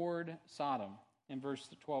toward Sodom. In verse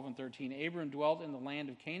 12 and 13, Abram dwelt in the land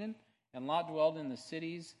of Canaan, and Lot dwelled in the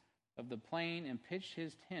cities of the plain and pitched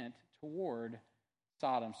his tent toward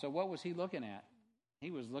Sodom. So what was he looking at? He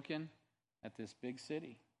was looking at this big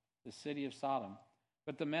city, the city of Sodom.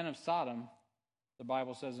 But the men of Sodom, the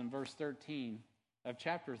Bible says in verse 13 of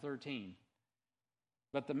chapter 13,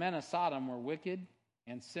 but the men of Sodom were wicked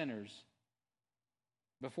and sinners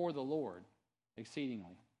before the Lord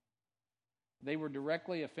exceedingly. They were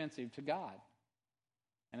directly offensive to God.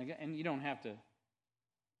 And you don't have to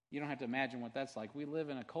imagine what that's like. We live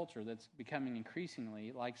in a culture that's becoming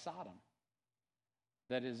increasingly like Sodom.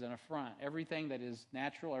 That is an affront. Everything that is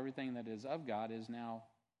natural, everything that is of God is no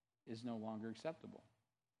longer acceptable.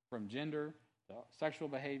 From gender to sexual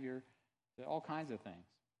behavior to all kinds of things.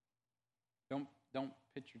 Don't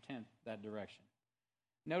pitch your tent that direction.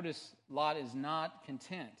 Notice Lot is not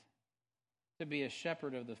content to be a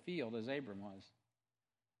shepherd of the field as Abram was.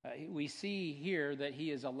 We see here that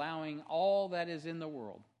he is allowing all that is in the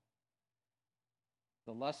world,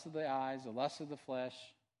 the lust of the eyes, the lust of the flesh,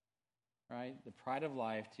 right, the pride of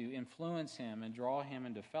life, to influence him and draw him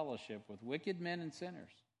into fellowship with wicked men and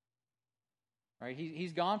sinners. Right?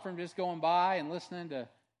 He's gone from just going by and listening to,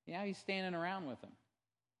 he's standing around with them.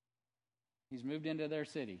 He's moved into their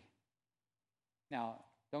city. Now,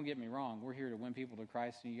 don't get me wrong. We're here to win people to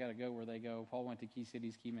Christ, and you got to go where they go. Paul went to key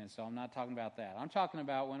cities, key men. So I'm not talking about that. I'm talking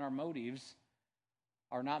about when our motives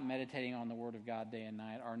are not meditating on the Word of God day and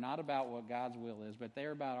night, are not about what God's will is, but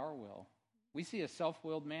they're about our will. We see a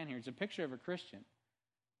self-willed man here. It's a picture of a Christian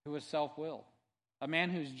who is self-willed, a man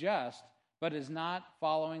who's just, but is not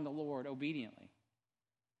following the Lord obediently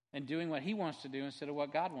and doing what he wants to do instead of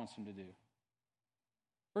what God wants him to do.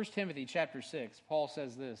 1 Timothy chapter 6, Paul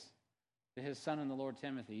says this to his son in the Lord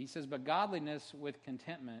Timothy. He says, "But godliness with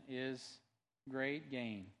contentment is great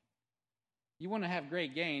gain." You want to have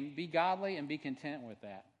great gain, be godly and be content with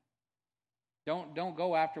that. Don't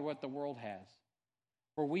go after what the world has.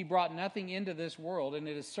 For we brought nothing into this world, and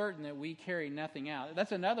it is certain that we carry nothing out.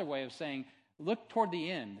 That's another way of saying, look toward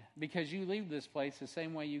the end, because you leave this place the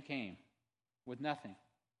same way you came, with nothing.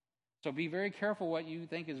 So be very careful what you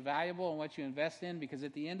think is valuable and what you invest in, because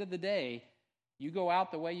at the end of the day, you go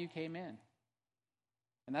out the way you came in.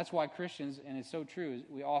 And that's why Christians, and it's so true,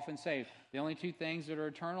 we often say the only two things that are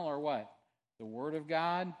eternal are what? The Word of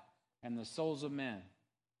God and the souls of men.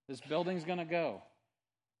 This building's going to go.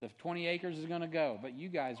 The 20 acres is going to go, but you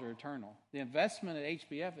guys are eternal. The investment at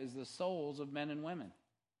HBF is the souls of men and women.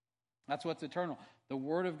 That's what's eternal. The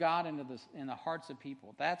Word of God in the hearts of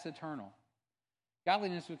people. That's eternal.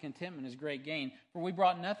 Godliness with contentment is great gain. For we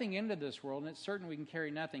brought nothing into this world, and it's certain we can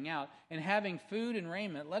carry nothing out. And having food and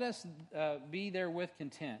raiment, let us be therewith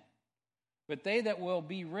content. But they that will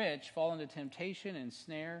be rich fall into temptation and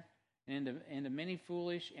snare, and into many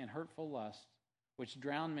foolish and hurtful lusts, which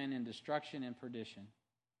drown men in destruction and perdition.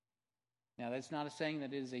 Now, that's not a saying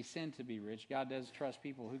that it is a sin to be rich. God does trust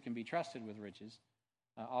people who can be trusted with riches,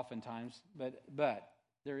 oftentimes. But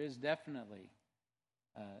there is definitely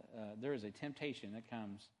there is a temptation that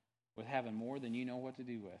comes with having more than you know what to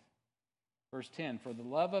do with. Verse 10, "For the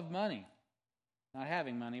love of money," not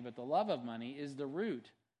having money, but the love of money is the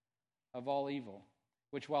root of all evil,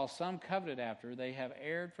 which while some coveted after, they have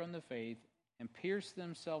erred from the faith and pierced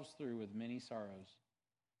themselves through with many sorrows.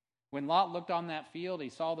 When Lot looked on that field, he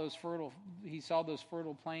saw those fertile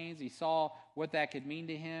plains. He saw what that could mean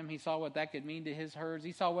to him. He saw what that could mean to his herds.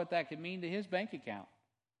 He saw what that could mean to his bank account.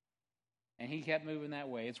 And he kept moving that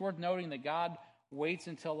way. It's worth noting that God waits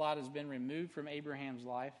until Lot has been removed from Abraham's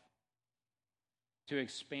life to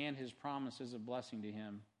expand his promises of blessing to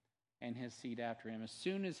him and his seed after him. As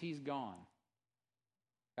soon as he's gone,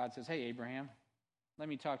 God says, "Hey, Abraham, let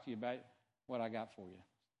me talk to you about what I got for you."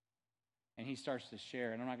 And he starts to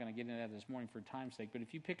share, and I'm not going to get into that this morning for time's sake, but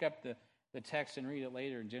if you pick up the text and read it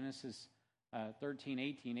later in Genesis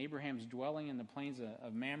 13:18, Abraham's dwelling in the plains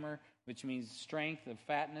of Mamre, which means strength, of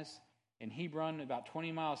fatness, in Hebron, about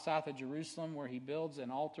 20 miles south of Jerusalem, where he builds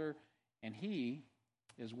an altar, and he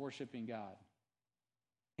is worshiping God.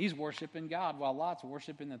 He's worshiping God while Lot's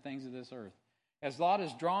worshiping the things of this earth. As Lot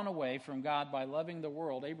is drawn away from God by loving the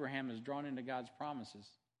world, Abraham is drawn into God's promises,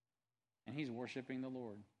 and he's worshiping the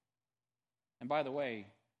Lord. And by the way,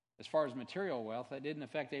 as far as material wealth, that didn't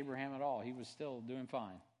affect Abraham at all. He was still doing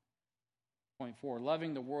fine. Point 4,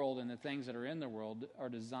 loving the world and the things that are in the world are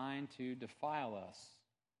designed to defile us.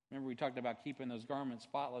 Remember, we talked about keeping those garments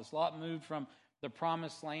spotless. Lot moved from the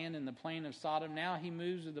promised land in the plain of Sodom. Now he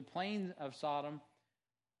moves to the plain of Sodom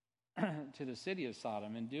to the city of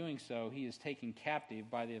Sodom. In doing so, he is taken captive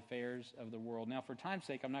by the affairs of the world. Now, for time's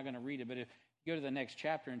sake, I'm not going to read it, but if you go to the next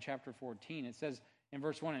chapter, in chapter 14, it says in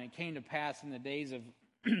verse 1, "And it came to pass in the days of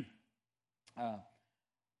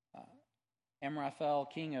Amraphel,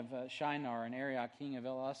 king of Shinar, and Arioch, king of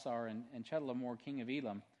Elasar, and Chedorlaomer, king of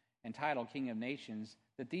Elam, and Tidal, king of nations,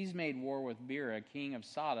 that these made war with Bera, king of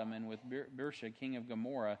Sodom, and with Birsha, king of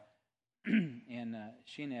Gomorrah, and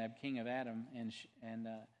Shinab, king of Adam, and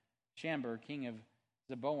Shamber, king of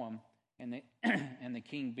Zeboam, and the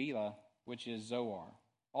king Bela, which is Zoar.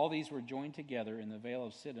 All these were joined together in the vale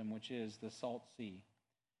of Siddim, which is the Salt Sea."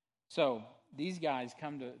 So these guys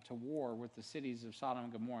come to war with the cities of Sodom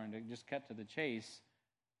and Gomorrah, and to just cut to the chase,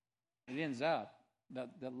 it ends up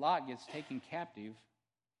that Lot gets taken captive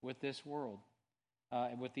with this world,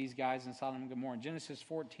 with these guys in Sodom and Gomorrah. In Genesis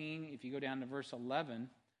 14, if you go down to verse 11,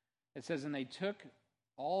 it says, "And they took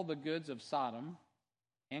all the goods of Sodom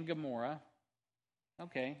and Gomorrah."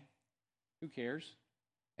 Okay, who cares?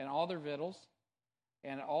 and all their victuals,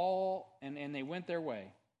 and they went their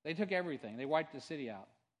way. They took everything. They wiped the city out.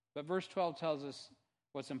 But verse 12 tells us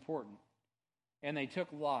what's important. And they took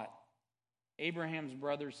Lot, Abraham's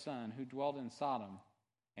brother's son, who dwelt in Sodom,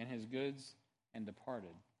 and his goods, and departed.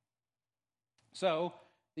 So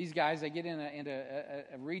these guys, they get into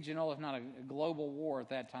a regional, if not a global war at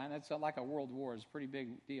that time. That's like a world war. It's a pretty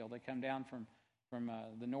big deal. They come down from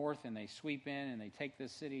the north, and they sweep in, and they take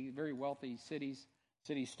this city, very wealthy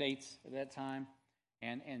city-states at that time.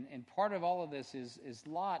 And part of all of this is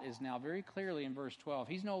Lot is now very clearly in verse 12.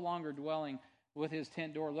 He's no longer dwelling with his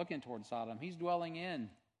tent door looking toward Sodom. He's dwelling in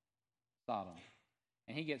Sodom.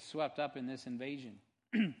 And he gets swept up in this invasion.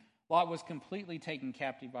 Lot was completely taken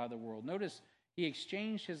captive by the world. Notice he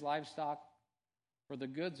exchanged his livestock for the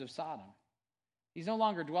goods of Sodom. He's no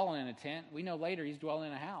longer dwelling in a tent. We know later he's dwelling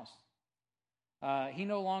in a house. He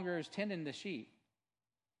no longer is tending the sheep.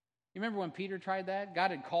 You remember when Peter tried that?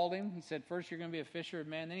 God had called him. He said, first you're going to be a fisher of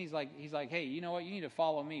men. Then he's like, hey, you know what? You need to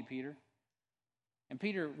follow me, Peter. And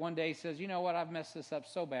Peter one day says, you know what? I've messed this up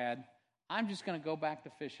so bad. I'm just going to go back to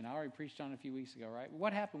fishing. I already preached on it a few weeks ago, right?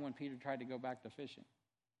 What happened when Peter tried to go back to fishing?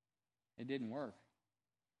 It didn't work.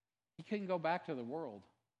 He couldn't go back to the world.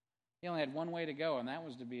 He only had one way to go, and that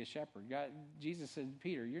was to be a shepherd. Jesus said,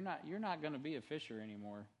 Peter, you're not going to be a fisher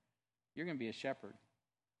anymore. You're going to be a shepherd.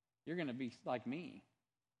 You're going to be like me.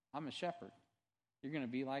 I'm a shepherd. You're going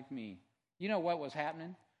to be like me. You know what was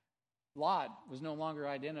happening? Lot was no longer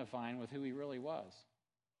identifying with who he really was.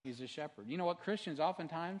 He's a shepherd. You know what? Christians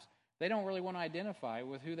oftentimes, they don't really want to identify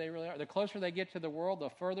with who they really are. The closer they get to the world, the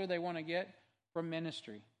further they want to get from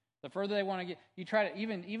ministry. The further they want to get, you try to,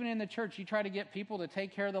 even in the church, you try to get people to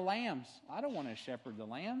take care of the lambs. I don't want to shepherd the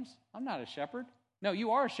lambs. I'm not a shepherd. No,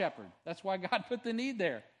 you are a shepherd. That's why God put the need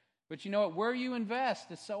there. But you know what? Where you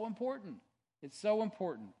invest is so important. It's so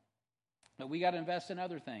important. But we got to invest in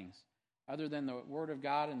other things other than the Word of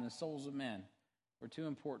God and the souls of men. We're too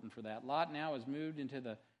important for that. Lot now has moved into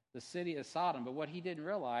the city of Sodom, but what he didn't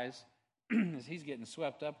realize is he's getting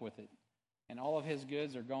swept up with it, and all of his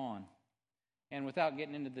goods are gone. And without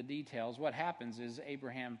getting into the details, what happens is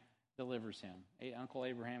Abraham delivers him. Uncle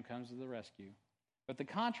Abraham comes to the rescue. But the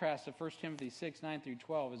contrast of 1 Timothy 6, 9 through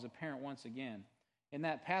 12 is apparent once again. In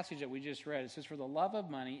that passage that we just read, it says, "For the love of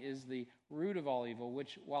money is the root of all evil,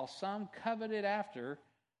 which while some coveted after,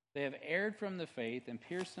 they have erred from the faith and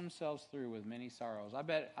pierced themselves through with many sorrows." I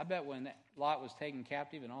bet when Lot was taken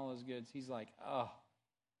captive and all his goods, he's like, oh,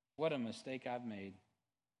 what a mistake I've made.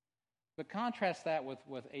 But contrast that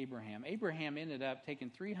with Abraham. Abraham ended up taking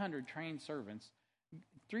 300 trained servants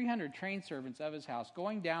of his house,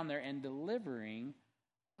 going down there and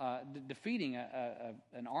defeating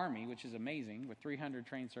an army, which is amazing, with 300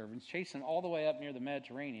 trained servants, chasing them all the way up near the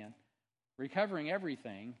Mediterranean, recovering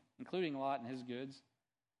everything, including Lot and his goods.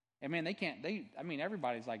 And man,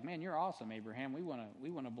 everybody's like, man, you're awesome, Abraham. We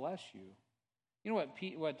want to bless you. You know what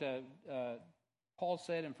Paul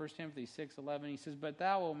said in 1 Timothy 6:11? He says, "But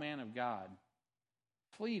thou, O man of God,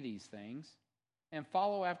 flee these things, and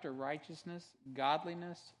follow after righteousness,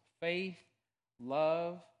 godliness, faith,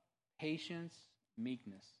 love, patience,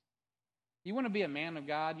 meekness." You want to be a man of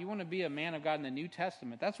God? You want to be a man of God in the New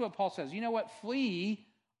Testament? That's what Paul says. You know what? Flee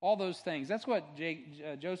all those things. That's what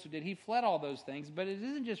Joseph did. He fled all those things, but it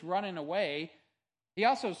isn't just running away. He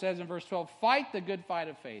also says in verse 12, fight the good fight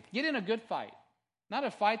of faith. Get in a good fight. Not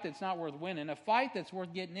a fight that's not worth winning, a fight that's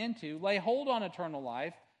worth getting into. Lay hold on eternal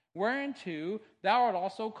life, whereunto thou art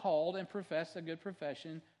also called, and profess a good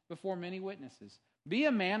profession before many witnesses. Be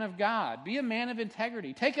a man of God. Be a man of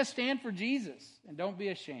integrity. Take a stand for Jesus, and don't be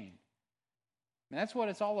ashamed. And that's what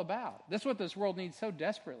it's all about. That's what this world needs so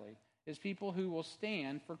desperately, is people who will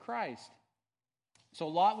stand for Christ. So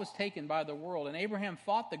Lot was taken by the world, and Abraham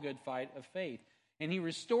fought the good fight of faith. And he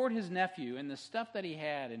restored his nephew and the stuff that he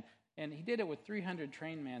had, and he did it with 300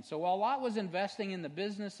 trained men. So while Lot was investing in the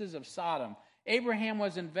businesses of Sodom, Abraham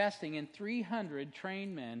was investing in 300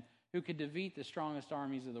 trained men who could defeat the strongest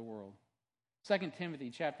armies of the world. 2 Timothy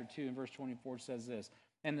chapter 2 and verse 24 says this,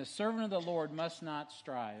 "And the servant of the Lord must not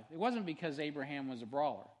strive." It wasn't because Abraham was a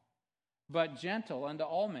brawler, "but gentle unto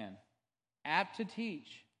all men, apt to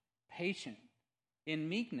teach, patient, in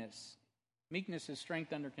meekness." Meekness is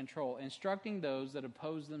strength under control, instructing those that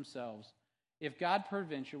oppose themselves, if God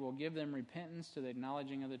peradventure will give them repentance to the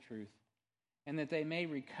acknowledging of the truth, and that they may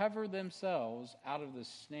recover themselves out of the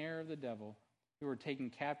snare of the devil, who are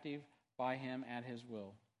taken captive by him at his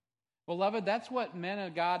will. Beloved, that's what men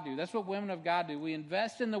of God do. That's what women of God do. We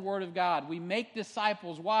invest in the Word of God. We make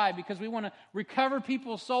disciples. Why? Because we want to recover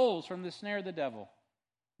people's souls from the snare of the devil.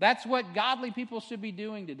 That's what godly people should be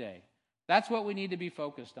doing today. That's what we need to be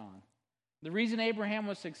focused on. The reason Abraham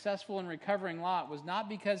was successful in recovering Lot was not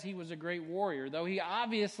because he was a great warrior, though he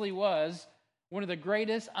obviously was one of the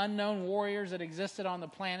greatest unknown warriors that existed on the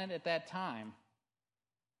planet at that time.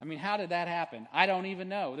 I mean, how did that happen? I don't even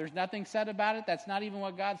know. There's nothing said about it. That's not even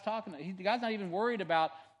what God's talking about. God's not even worried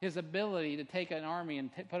about his ability to take an army and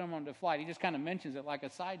put them on to flight. He just kind of mentions it like a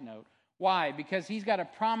side note. Why? Because he's got a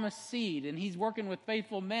promised seed, and he's working with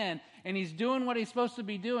faithful men, and he's doing what he's supposed to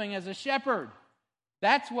be doing as a shepherd.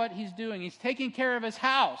 That's what he's doing. He's taking care of his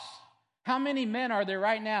house. How many men are there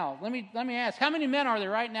right now? Let me ask, how many men are there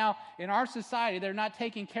right now in our society that are not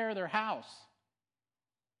taking care of their house?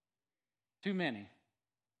 Too many.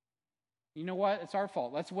 You know what? It's our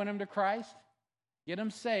fault. Let's win them to Christ, get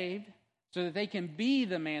them saved, so that they can be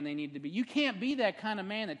the man they need to be. You can't be that kind of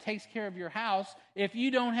man that takes care of your house if you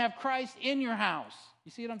don't have Christ in your house.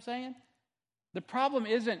 You see what I'm saying? The problem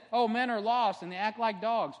isn't, men are lost and they act like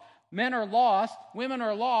dogs. Men are lost, women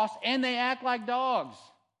are lost, and they act like dogs.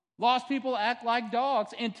 Lost people act like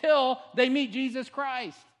dogs until they meet Jesus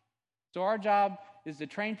Christ. So our job is to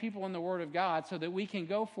train people in the Word of God so that we can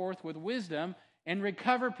go forth with wisdom and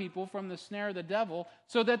recover people from the snare of the devil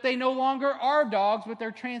so that they no longer are dogs, but they're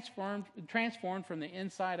transformed from the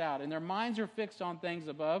inside out. And their minds are fixed on things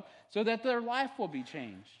above so that their life will be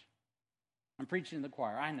changed. I'm preaching to the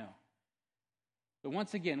choir, I know. But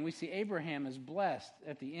once again, we see Abraham is blessed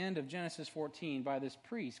at the end of Genesis 14 by this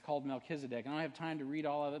priest called Melchizedek. I don't have time to read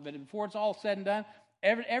all of it, but before it's all said and done,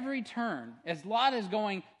 every turn, as Lot is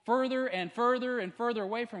going further and further and further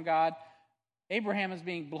away from God, Abraham is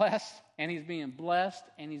being blessed, and he's being blessed,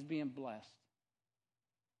 and he's being blessed.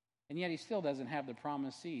 And yet he still doesn't have the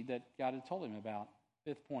promised seed that God had told him about.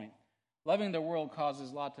 Fifth point. Loving the world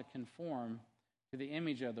causes Lot to conform to the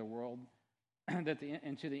image of the world, and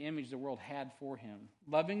to the image the world had for him.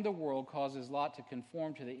 Loving the world causes Lot to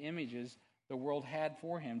conform to the images the world had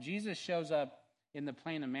for him. Jesus shows up in the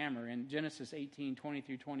plain of Mamre in Genesis 18, 20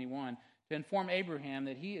 through 21 to inform Abraham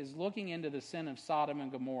that he is looking into the sin of Sodom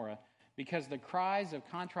and Gomorrah, because the cries of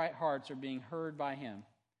contrite hearts are being heard by him.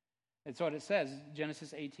 That's what it says,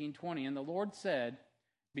 Genesis 18:20. And the Lord said,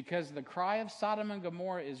 because the cry of Sodom and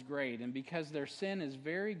Gomorrah is great, and because their sin is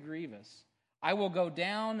very grievous, I will go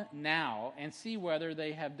down now and see whether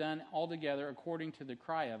they have done altogether according to the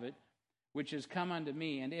cry of it, which has come unto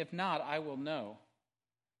me, and if not, I will know.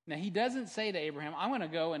 Now, he doesn't say to Abraham, I'm going to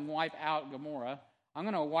go and wipe out Gomorrah. I'm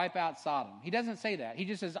going to wipe out Sodom. He doesn't say that. He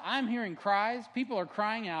just says, I'm hearing cries. People are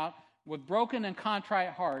crying out with broken and contrite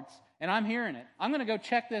hearts, and I'm hearing it. I'm going to go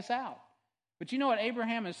check this out. But you know what?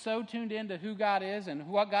 Abraham is so tuned into who God is and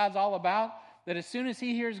what God's all about that as soon as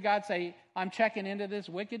he hears God say, I'm checking into this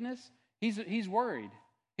wickedness, he's worried.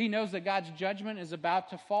 He knows that God's judgment is about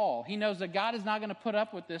to fall. He knows that God is not going to put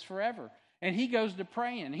up with this forever. And he goes to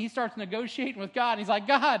praying. He starts negotiating with God. He's like,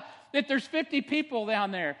 God, if there's 50 people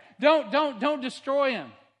down there, don't destroy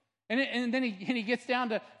them. And then he gets down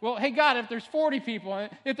to, well, hey, God, if there's 40 people,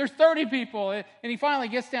 if there's 30 people, and he finally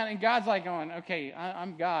gets down, and God's like going, okay,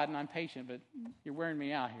 I'm God, and I'm patient, but you're wearing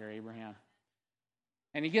me out here, Abraham.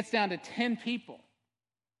 And he gets down to 10 people.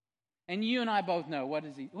 And you and I both know,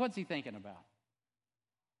 what's he thinking about?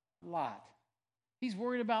 Lot. He's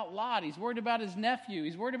worried about Lot. He's worried about his nephew.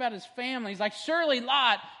 He's worried about his family. He's like, surely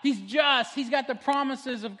Lot, he's just. He's got the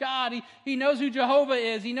promises of God. He knows who Jehovah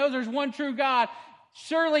is. He knows there's one true God.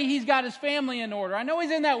 Surely he's got his family in order. I know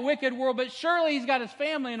he's in that wicked world, but surely he's got his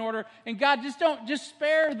family in order. And God, just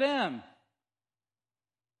spare them.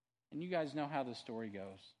 And you guys know how the story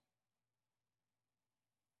goes.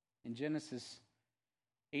 In Genesis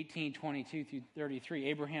 18:22 through 33,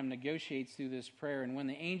 Abraham negotiates through this prayer. And when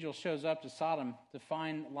the angel shows up to Sodom to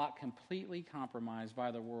find Lot completely compromised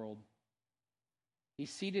by the world,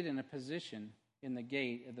 he's seated in a position in the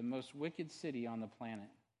gate of the most wicked city on the planet.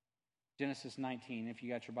 Genesis 19, if you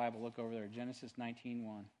got your Bible, look over there. Genesis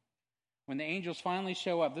 19:1. When the angels finally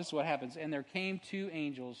show up, this is what happens. And there came two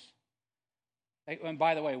angels. And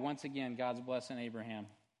by the way, once again, God's blessing Abraham.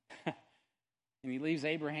 And he leaves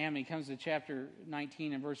Abraham, and he comes to chapter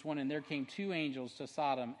 19 and verse 1. And there came two angels to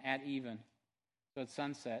Sodom at even, so at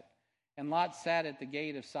sunset. And Lot sat at the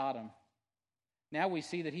gate of Sodom. Now we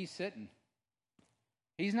see that he's sitting.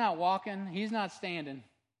 He's not walking. He's not standing.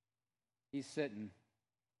 He's sitting.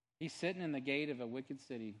 He's sitting in the gate of a wicked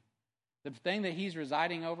city. The thing that he's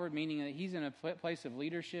residing over, meaning that he's in a place of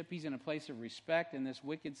leadership, he's in a place of respect in this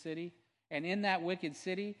wicked city. And in that wicked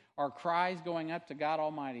city are cries going up to God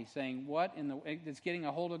Almighty, saying, it's getting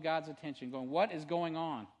a hold of God's attention, going, what is going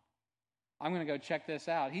on? I'm going to go check this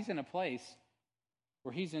out. He's in a place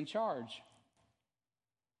where he's in charge.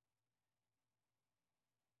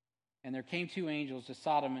 And there came two angels to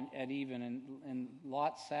Sodom at even, and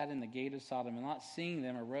Lot sat in the gate of Sodom. And Lot, seeing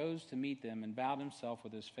them, arose to meet them and bowed himself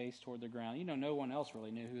with his face toward the ground. You know, no one else really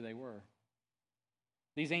knew who they were.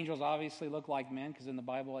 These angels obviously look like men, because in the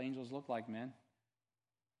Bible, angels look like men.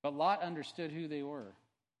 But Lot understood who they were.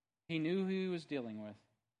 He knew who he was dealing with.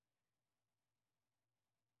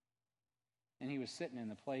 And he was sitting in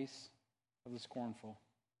the place of the scornful.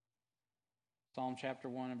 Psalm chapter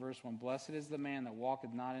 1 and verse 1, Blessed is the man that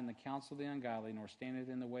walketh not in the counsel of the ungodly, nor standeth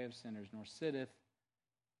in the way of sinners, nor sitteth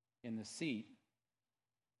in the seat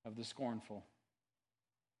of the scornful.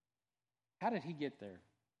 How did he get there?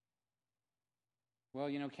 Well,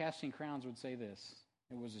 you know, Casting Crowns would say this.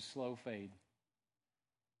 It was a slow fade.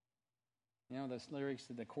 You know, the lyrics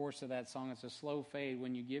to the chorus of that song, it's a slow fade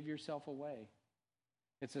when you give yourself away.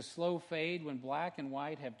 It's a slow fade when black and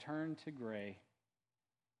white have turned to gray.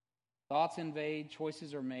 Thoughts invade,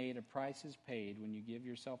 choices are made, a price is paid when you give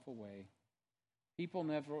yourself away. People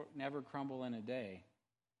never crumble in a day.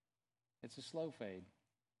 It's a slow fade.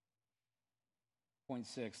 Point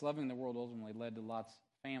 6, loving the world ultimately led to Lot's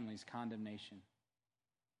family's condemnation.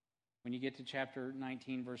 When you get to chapter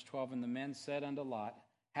 19, verse 12, and the men said unto Lot,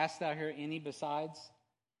 Hast thou here any besides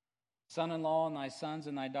son-in-law and thy sons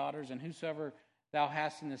and thy daughters, and whosoever thou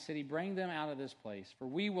hast in the city, bring them out of this place. For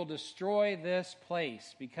we will destroy this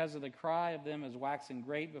place, because of the cry of them is waxing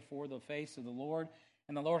great before the face of the Lord,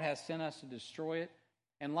 and the Lord hath sent us to destroy it.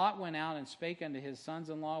 And Lot went out and spake unto his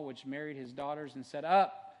sons-in-law, which married his daughters, and said,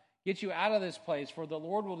 Up, get you out of this place, for the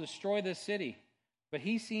Lord will destroy this city. But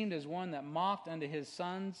he seemed as one that mocked unto his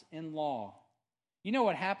sons-in-law. You know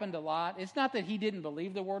what happened to Lot? It's not that he didn't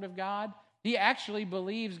believe the word of God. He actually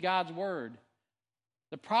believes God's word.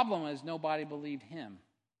 The problem is nobody believed him.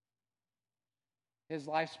 His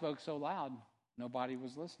life spoke so loud, nobody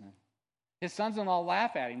was listening. His sons-in-law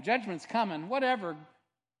laugh at him. Judgment's coming, whatever.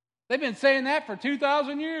 They've been saying that for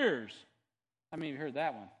 2,000 years. How many of you heard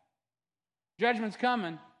that one? Judgment's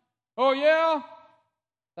coming. Oh, yeah?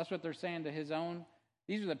 That's what they're saying to his own.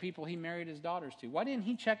 These are the people he married his daughters to. Why didn't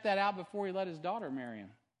he check that out before he let his daughter marry him?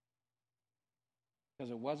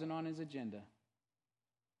 Because it wasn't on his agenda.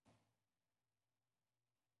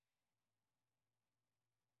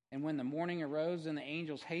 And when the morning arose, and the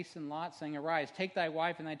angels hastened Lot, saying, Arise, take thy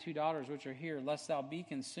wife and thy two daughters which are here, lest thou be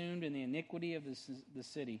consumed in the iniquity of the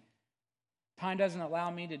city. Time doesn't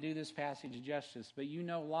allow me to do this passage justice, but you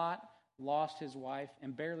know Lot lost his wife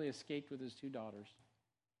and barely escaped with his two daughters.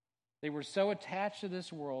 They were so attached to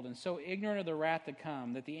this world and so ignorant of the wrath to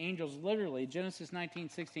come that the angels literally, Genesis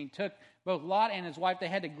 19:16, took both Lot and his wife. They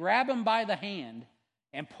had to grab him by the hand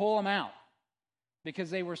and pull him out because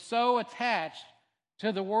they were so attached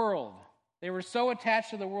to the world. They were so attached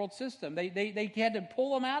to the world system. They had to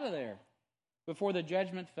pull them out of there before the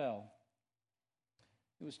judgment fell.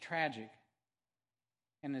 It was tragic.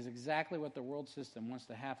 And is exactly what the world system wants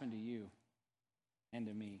to happen to you and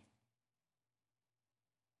to me.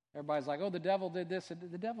 Everybody's like, oh, the devil did this.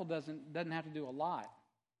 The devil doesn't have to do a lot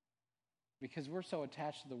because we're so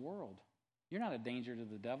attached to the world. You're not a danger to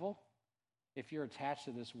the devil. If you're attached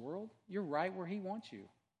to this world, you're right where he wants you.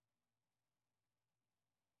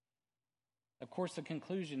 Of course, the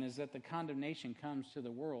conclusion is that the condemnation comes to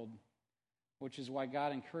the world, which is why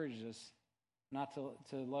God encourages us not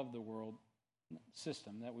to love the world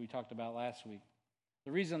system that we talked about last week.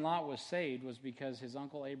 The reason Lot was saved was because his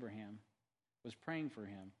uncle Abraham was praying for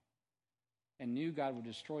him and knew God would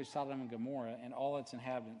destroy Sodom and Gomorrah and all its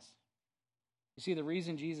inhabitants. You see, the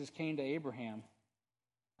reason Jesus came to Abraham,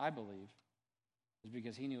 I believe, is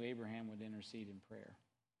because he knew Abraham would intercede in prayer.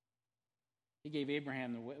 He gave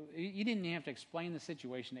Abraham the way. He didn't even have to explain the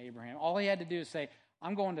situation to Abraham. All he had to do is say,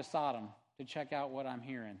 I'm going to Sodom to check out what I'm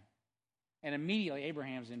hearing. And immediately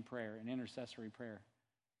Abraham's in prayer, in intercessory prayer.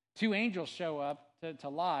 Two angels show up to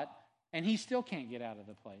Lot, and he still can't get out of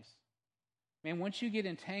the place. Man, once you get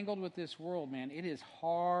entangled with this world, man, it is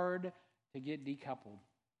hard to get decoupled.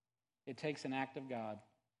 It takes an act of God.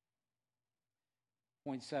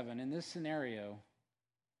 Point 7, in this scenario,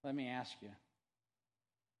 let me ask you,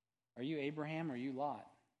 are you Abraham or are you Lot?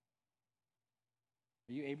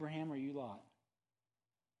 Are you Abraham or are you Lot?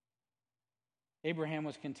 Abraham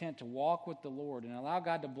was content to walk with the Lord and allow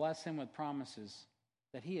God to bless him with promises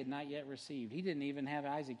that he had not yet received. He didn't even have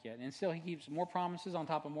Isaac yet. And still he keeps more promises on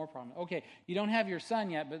top of more promises. Okay, you don't have your son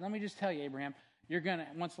yet, but let me just tell you, Abraham,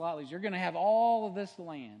 once Lot leaves, you're going to have all of this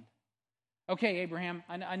land. Okay, Abraham,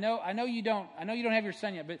 I know you don't have your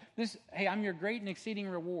son yet, but hey, I'm your great and exceeding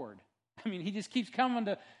reward. I mean, he just keeps coming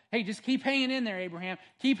to, hey, just keep hanging in there, Abraham.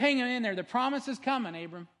 Keep hanging in there. The promise is coming,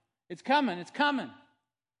 Abram. It's coming. It's coming.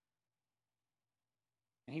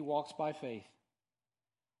 And he walks by faith.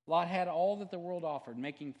 Lot had all that the world offered,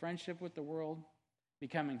 making friendship with the world,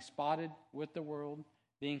 becoming spotted with the world,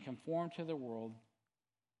 being conformed to the world,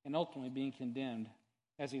 and ultimately being condemned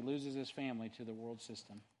as he loses his family to the world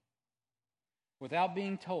system. Without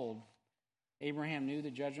being told, Abraham knew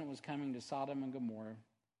the judgment was coming to Sodom and Gomorrah.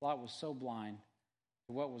 Lot was so blind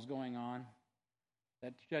to what was going on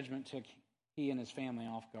that judgment took he and his family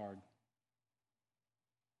off guard.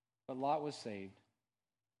 But Lot was saved,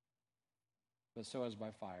 but so as by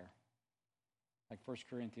fire. Like 1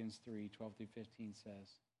 Corinthians 3:12-15 says.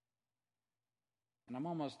 And I'm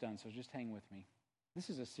almost done, so just hang with me. This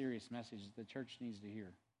is a serious message that the church needs to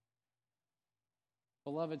hear.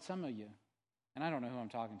 Beloved, some of you, and I don't know who I'm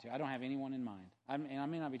talking to. I don't have anyone in mind. And I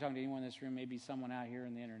may not be talking to anyone in this room, maybe someone out here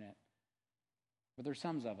on the internet. But there's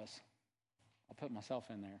some of us, I'll put myself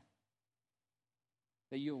in there,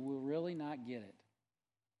 that you will really not get it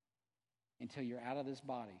until you're out of this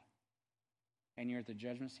body and you're at the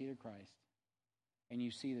judgment seat of Christ and you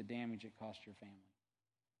see the damage it cost your family.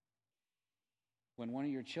 When one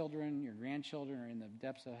of your children, your grandchildren are in the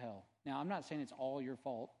depths of hell. Now, I'm not saying it's all your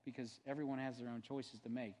fault because everyone has their own choices to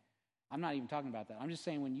make. I'm not even talking about that. I'm just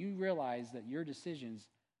saying when you realize that your decisions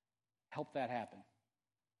help that happen.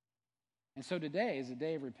 And so today is a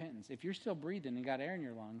day of repentance. If you're still breathing and got air in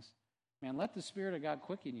your lungs, man, let the Spirit of God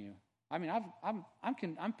quicken you. I mean,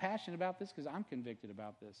 I'm passionate about this because I'm convicted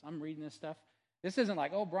about this. I'm reading this stuff. This isn't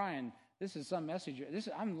like, oh, Brian, this is some message.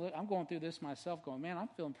 I'm going through this myself going, man, I'm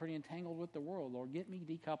feeling pretty entangled with the world. Lord, get me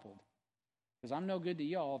decoupled. Because I'm no good to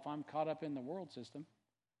y'all if I'm caught up in the world system.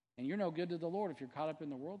 And you're no good to the Lord if you're caught up in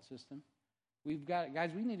the world system.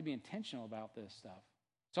 Guys, we need to be intentional about this stuff.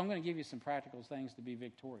 So I'm going to give you some practical things to be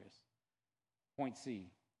victorious. Point C.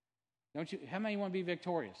 Don't you? How many want to be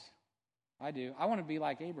victorious? I do. I want to be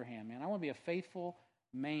like Abraham, man. I want to be a faithful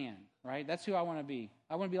man, right? That's who I want to be.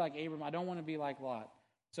 I want to be like Abraham. I don't want to be like Lot.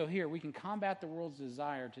 So here, we can combat the world's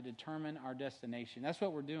desire to determine our destination. That's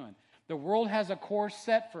what we're doing. The world has a course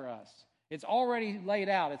set for us. It's already laid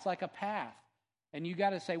out. It's like a path. And you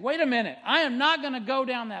got to say, wait a minute, I am not going to go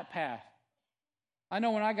down that path. I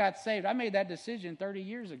know when I got saved, I made that decision 30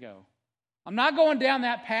 years ago. I'm not going down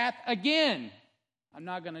that path again. I'm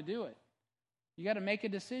not going to do it. You got to make a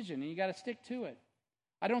decision, and you got to stick to it.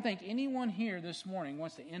 I don't think anyone here this morning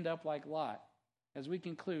wants to end up like Lot. As we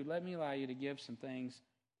conclude, let me allow you to give some things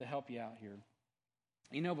to help you out here.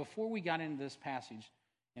 You know, before we got into this passage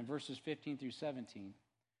in verses 15 through 17,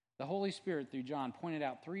 the Holy Spirit, through John, pointed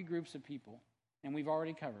out three groups of people, and we've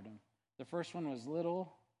already covered them. The first one was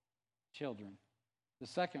little children. The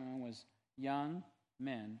second one was young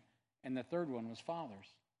men. And the third one was fathers.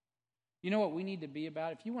 You know what we need to be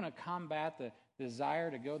about? If you want to combat the desire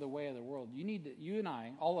to go the way of the world, you and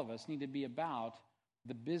I, all of us, need to be about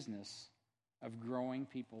the business of growing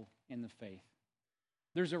people in the faith.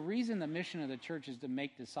 There's a reason the mission of the church is to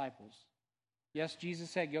make disciples. Yes, Jesus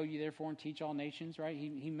said, go ye therefore and teach all nations, right?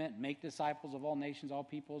 He meant make disciples of all nations, all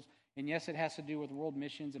peoples. And yes, it has to do with world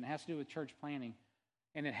missions, and it has to do with church planning.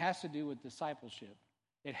 And it has to do with discipleship.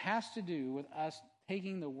 It has to do with us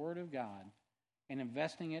taking the Word of God and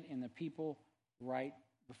investing it in the people right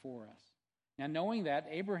before us. Now, knowing that,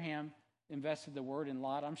 Abraham invested the Word in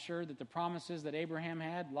Lot. I'm sure that the promises that Abraham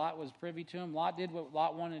had, Lot was privy to them. Lot did what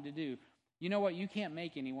Lot wanted to do. You know what? You can't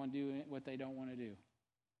make anyone do what they don't want to do.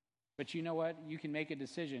 But you know what? You can make a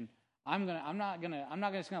decision. I'm not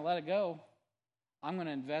just gonna let it go. I'm going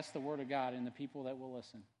to invest the Word of God in the people that will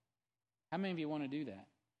listen. How many of you want to do that?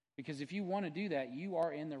 Because if you want to do that, you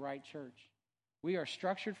are in the right church. We are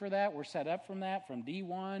structured for that. We're set up from that, from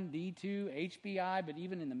D1, D2, HBI, but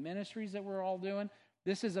even in the ministries that we're all doing,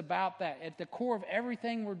 this is about that. At the core of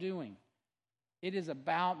everything we're doing, it is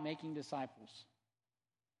about making disciples.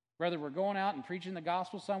 Whether we're going out and preaching the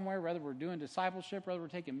gospel somewhere, whether we're doing discipleship, whether we're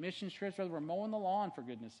taking mission trips, whether we're mowing the lawn, for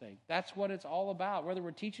goodness sake. That's what it's all about. Whether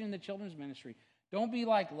we're teaching in the children's ministry. Don't be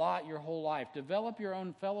like Lot your whole life. Develop your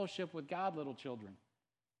own fellowship with God, little children.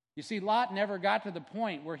 You see, Lot never got to the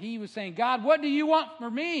point where he was saying, God, what do you want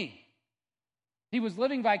for me? He was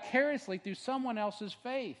living vicariously through someone else's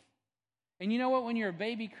faith. And you know what? When you're a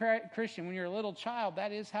baby Christian, when you're a little child,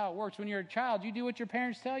 that is how it works. When you're a child, you do what your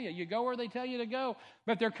parents tell you. You go where they tell you to go.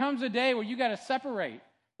 But there comes a day where you got to separate.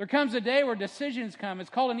 There comes a day where decisions come. It's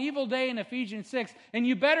called an evil day in Ephesians 6. And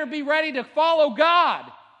you better be ready to follow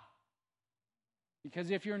God.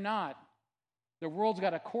 Because if you're not, the world's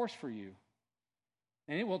got a course for you.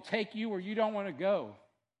 And it will take you where you don't want to go.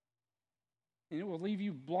 And it will leave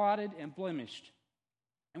you blotted and blemished.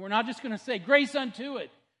 And we're not just going to say, grace unto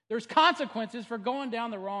it. There's consequences for going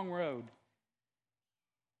down the wrong road.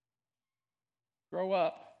 Grow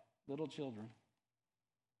up, little children.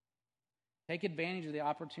 Take advantage of the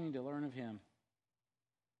opportunity to learn of him.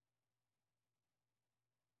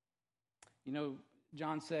 You know,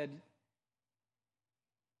 John said,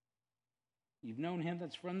 you've known him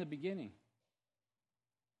that's from the beginning.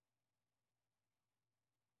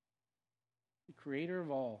 The creator of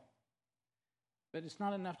all. But it's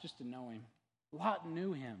not enough just to know him. Lot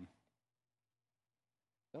knew him.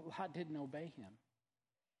 But Lot didn't obey him.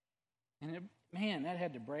 And that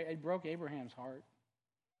had to break. It broke Abraham's heart.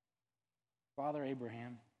 Father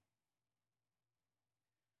Abraham.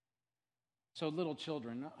 So little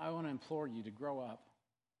children, I want to implore you to grow up.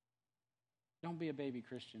 Don't be a baby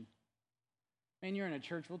Christian. Man, you're in a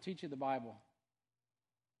church, we'll teach you the Bible.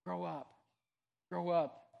 Grow up. Grow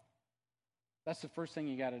up. That's the first thing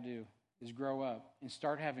you got to do, is grow up and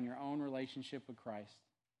start having your own relationship with Christ.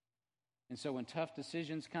 And so when tough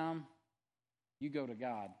decisions come, you go to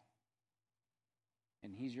God.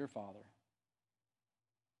 And he's your Father.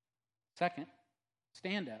 Second,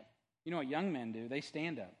 stand up. You know what young men do? They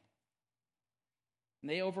stand up. And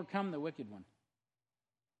they overcome the wicked one.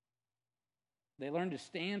 They learn to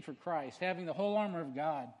stand for Christ, having the whole armor of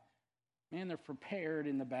God. Man, they're prepared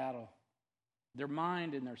in the battle. Their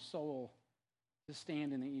mind and their soul to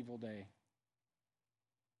stand in the evil day.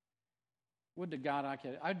 Would to God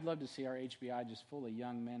I'd love to see our HBI just full of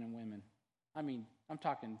young men and women. I mean, I'm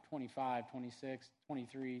talking 25, 26,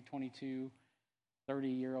 23, 22,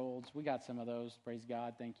 30-year-olds. We got some of those. Praise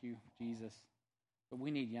God. Thank you, Jesus. But we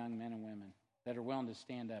need young men and women that are willing to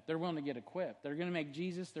stand up. They're willing to get equipped. They're going to make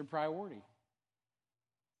Jesus their priority.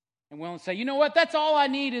 And willing to say, you know what? That's all I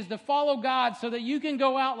need is to follow God so that you can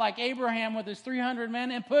go out like Abraham with his 300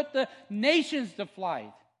 men and put the nations to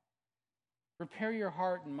flight. Prepare your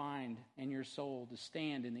heart and mind and your soul to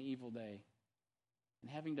stand in the evil day. And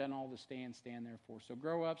having done all to stand therefore. So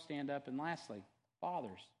grow up, stand up, and lastly,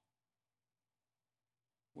 fathers.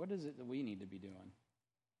 What is it that we need to be doing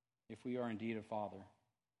if we are indeed a father?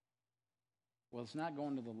 Well, it's not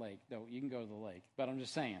going to the lake. No, you can go to the lake. But I'm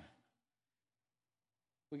just saying,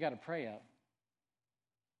 we got to pray up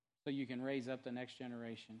so you can raise up the next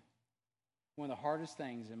generation. One of the hardest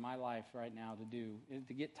things in my life right now to do is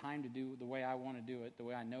to get time to do the way I want to do it, the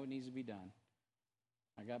way I know it needs to be done.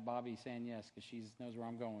 I got Bobby saying yes because she knows where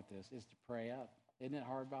I'm going with this, is to pray up. Isn't it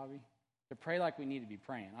hard, Bobby? To pray like we need to be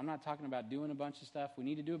praying. I'm not talking about doing a bunch of stuff. We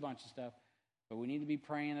need to do a bunch of stuff, but we need to be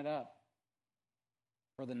praying it up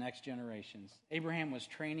for the next generations. Abraham was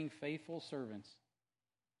training faithful servants.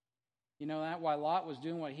 You know that? While Lot was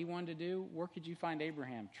doing what he wanted to do, where could you find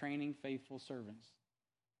Abraham? Training faithful servants.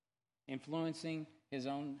 Influencing his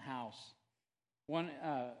own house.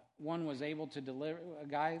 One was able to deliver, a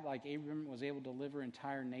guy like Abraham was able to deliver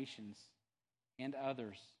entire nations and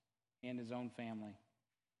others and his own family.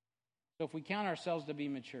 So if we count ourselves to be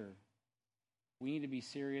mature, we need to be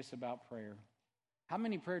serious about prayer. How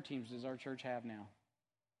many prayer teams does our church have now?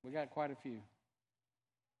 We got quite a few.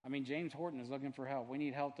 I mean, James Horton is looking for help. We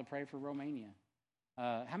need help to pray for Romania.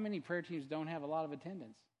 How many prayer teams don't have a lot of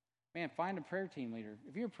attendance? Man, find a prayer team leader.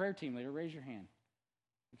 If you're a prayer team leader, raise your hand.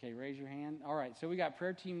 Okay, raise your hand. All right, so we got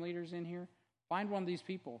prayer team leaders in here. Find one of these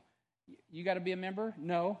people. You got to be a member?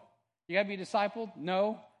 No. You got to be discipled?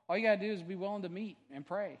 No. All you got to do is be willing to meet and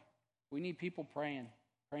pray. We need people praying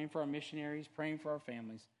for our missionaries, praying for our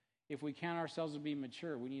families. If we count ourselves to be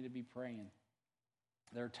mature, we need to be praying.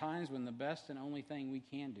 There are times when the best and only thing we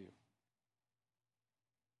can do,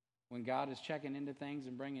 when God is checking into things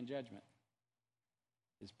and bringing judgment,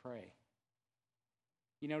 is pray.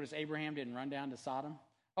 You notice Abraham didn't run down to Sodom?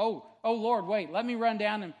 Oh Lord, wait, let me run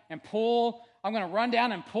down and pull. I'm going to run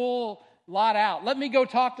down and pull Lot out. Let me go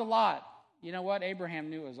talk to Lot. You know what? Abraham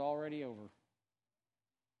knew it was already over.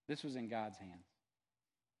 This was in God's hands.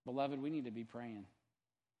 Beloved, we need to be praying.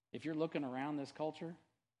 If you're looking around this culture,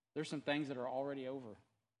 there's some things that are already over.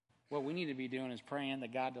 What we need to be doing is praying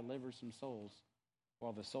that God delivers some souls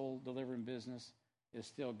while the soul delivering business is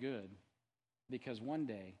still good. Because one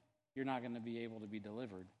day, you're not going to be able to be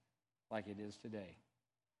delivered like it is today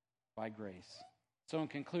by grace. So in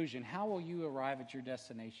conclusion, how will you arrive at your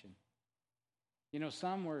destination? You know,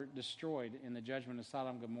 some were destroyed in the judgment of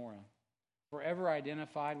Sodom and Gomorrah, forever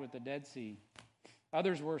identified with the Dead Sea.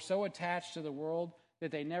 Others were so attached to the world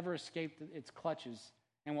that they never escaped its clutches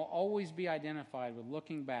and will always be identified with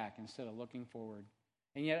looking back instead of looking forward.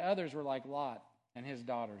 And yet others were like Lot and his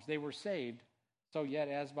daughters. They were saved, so yet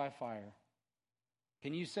as by fire.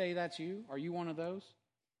 Can you say that's you? Are you one of those?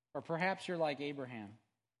 Or perhaps you're like Abraham.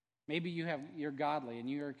 Maybe you're godly and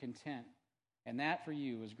you are content, and that for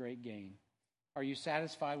you is great gain. Are you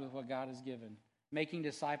satisfied with what God has given? Making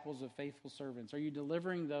disciples of faithful servants? Are you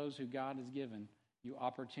delivering those who God has given you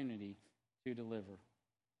opportunity to deliver?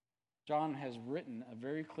 John has written a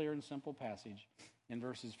very clear and simple passage in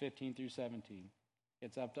verses 15 through 17.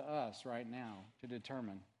 It's up to us right now to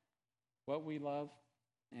determine what we love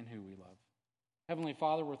and who we love. Heavenly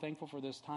Father, we're thankful for this time.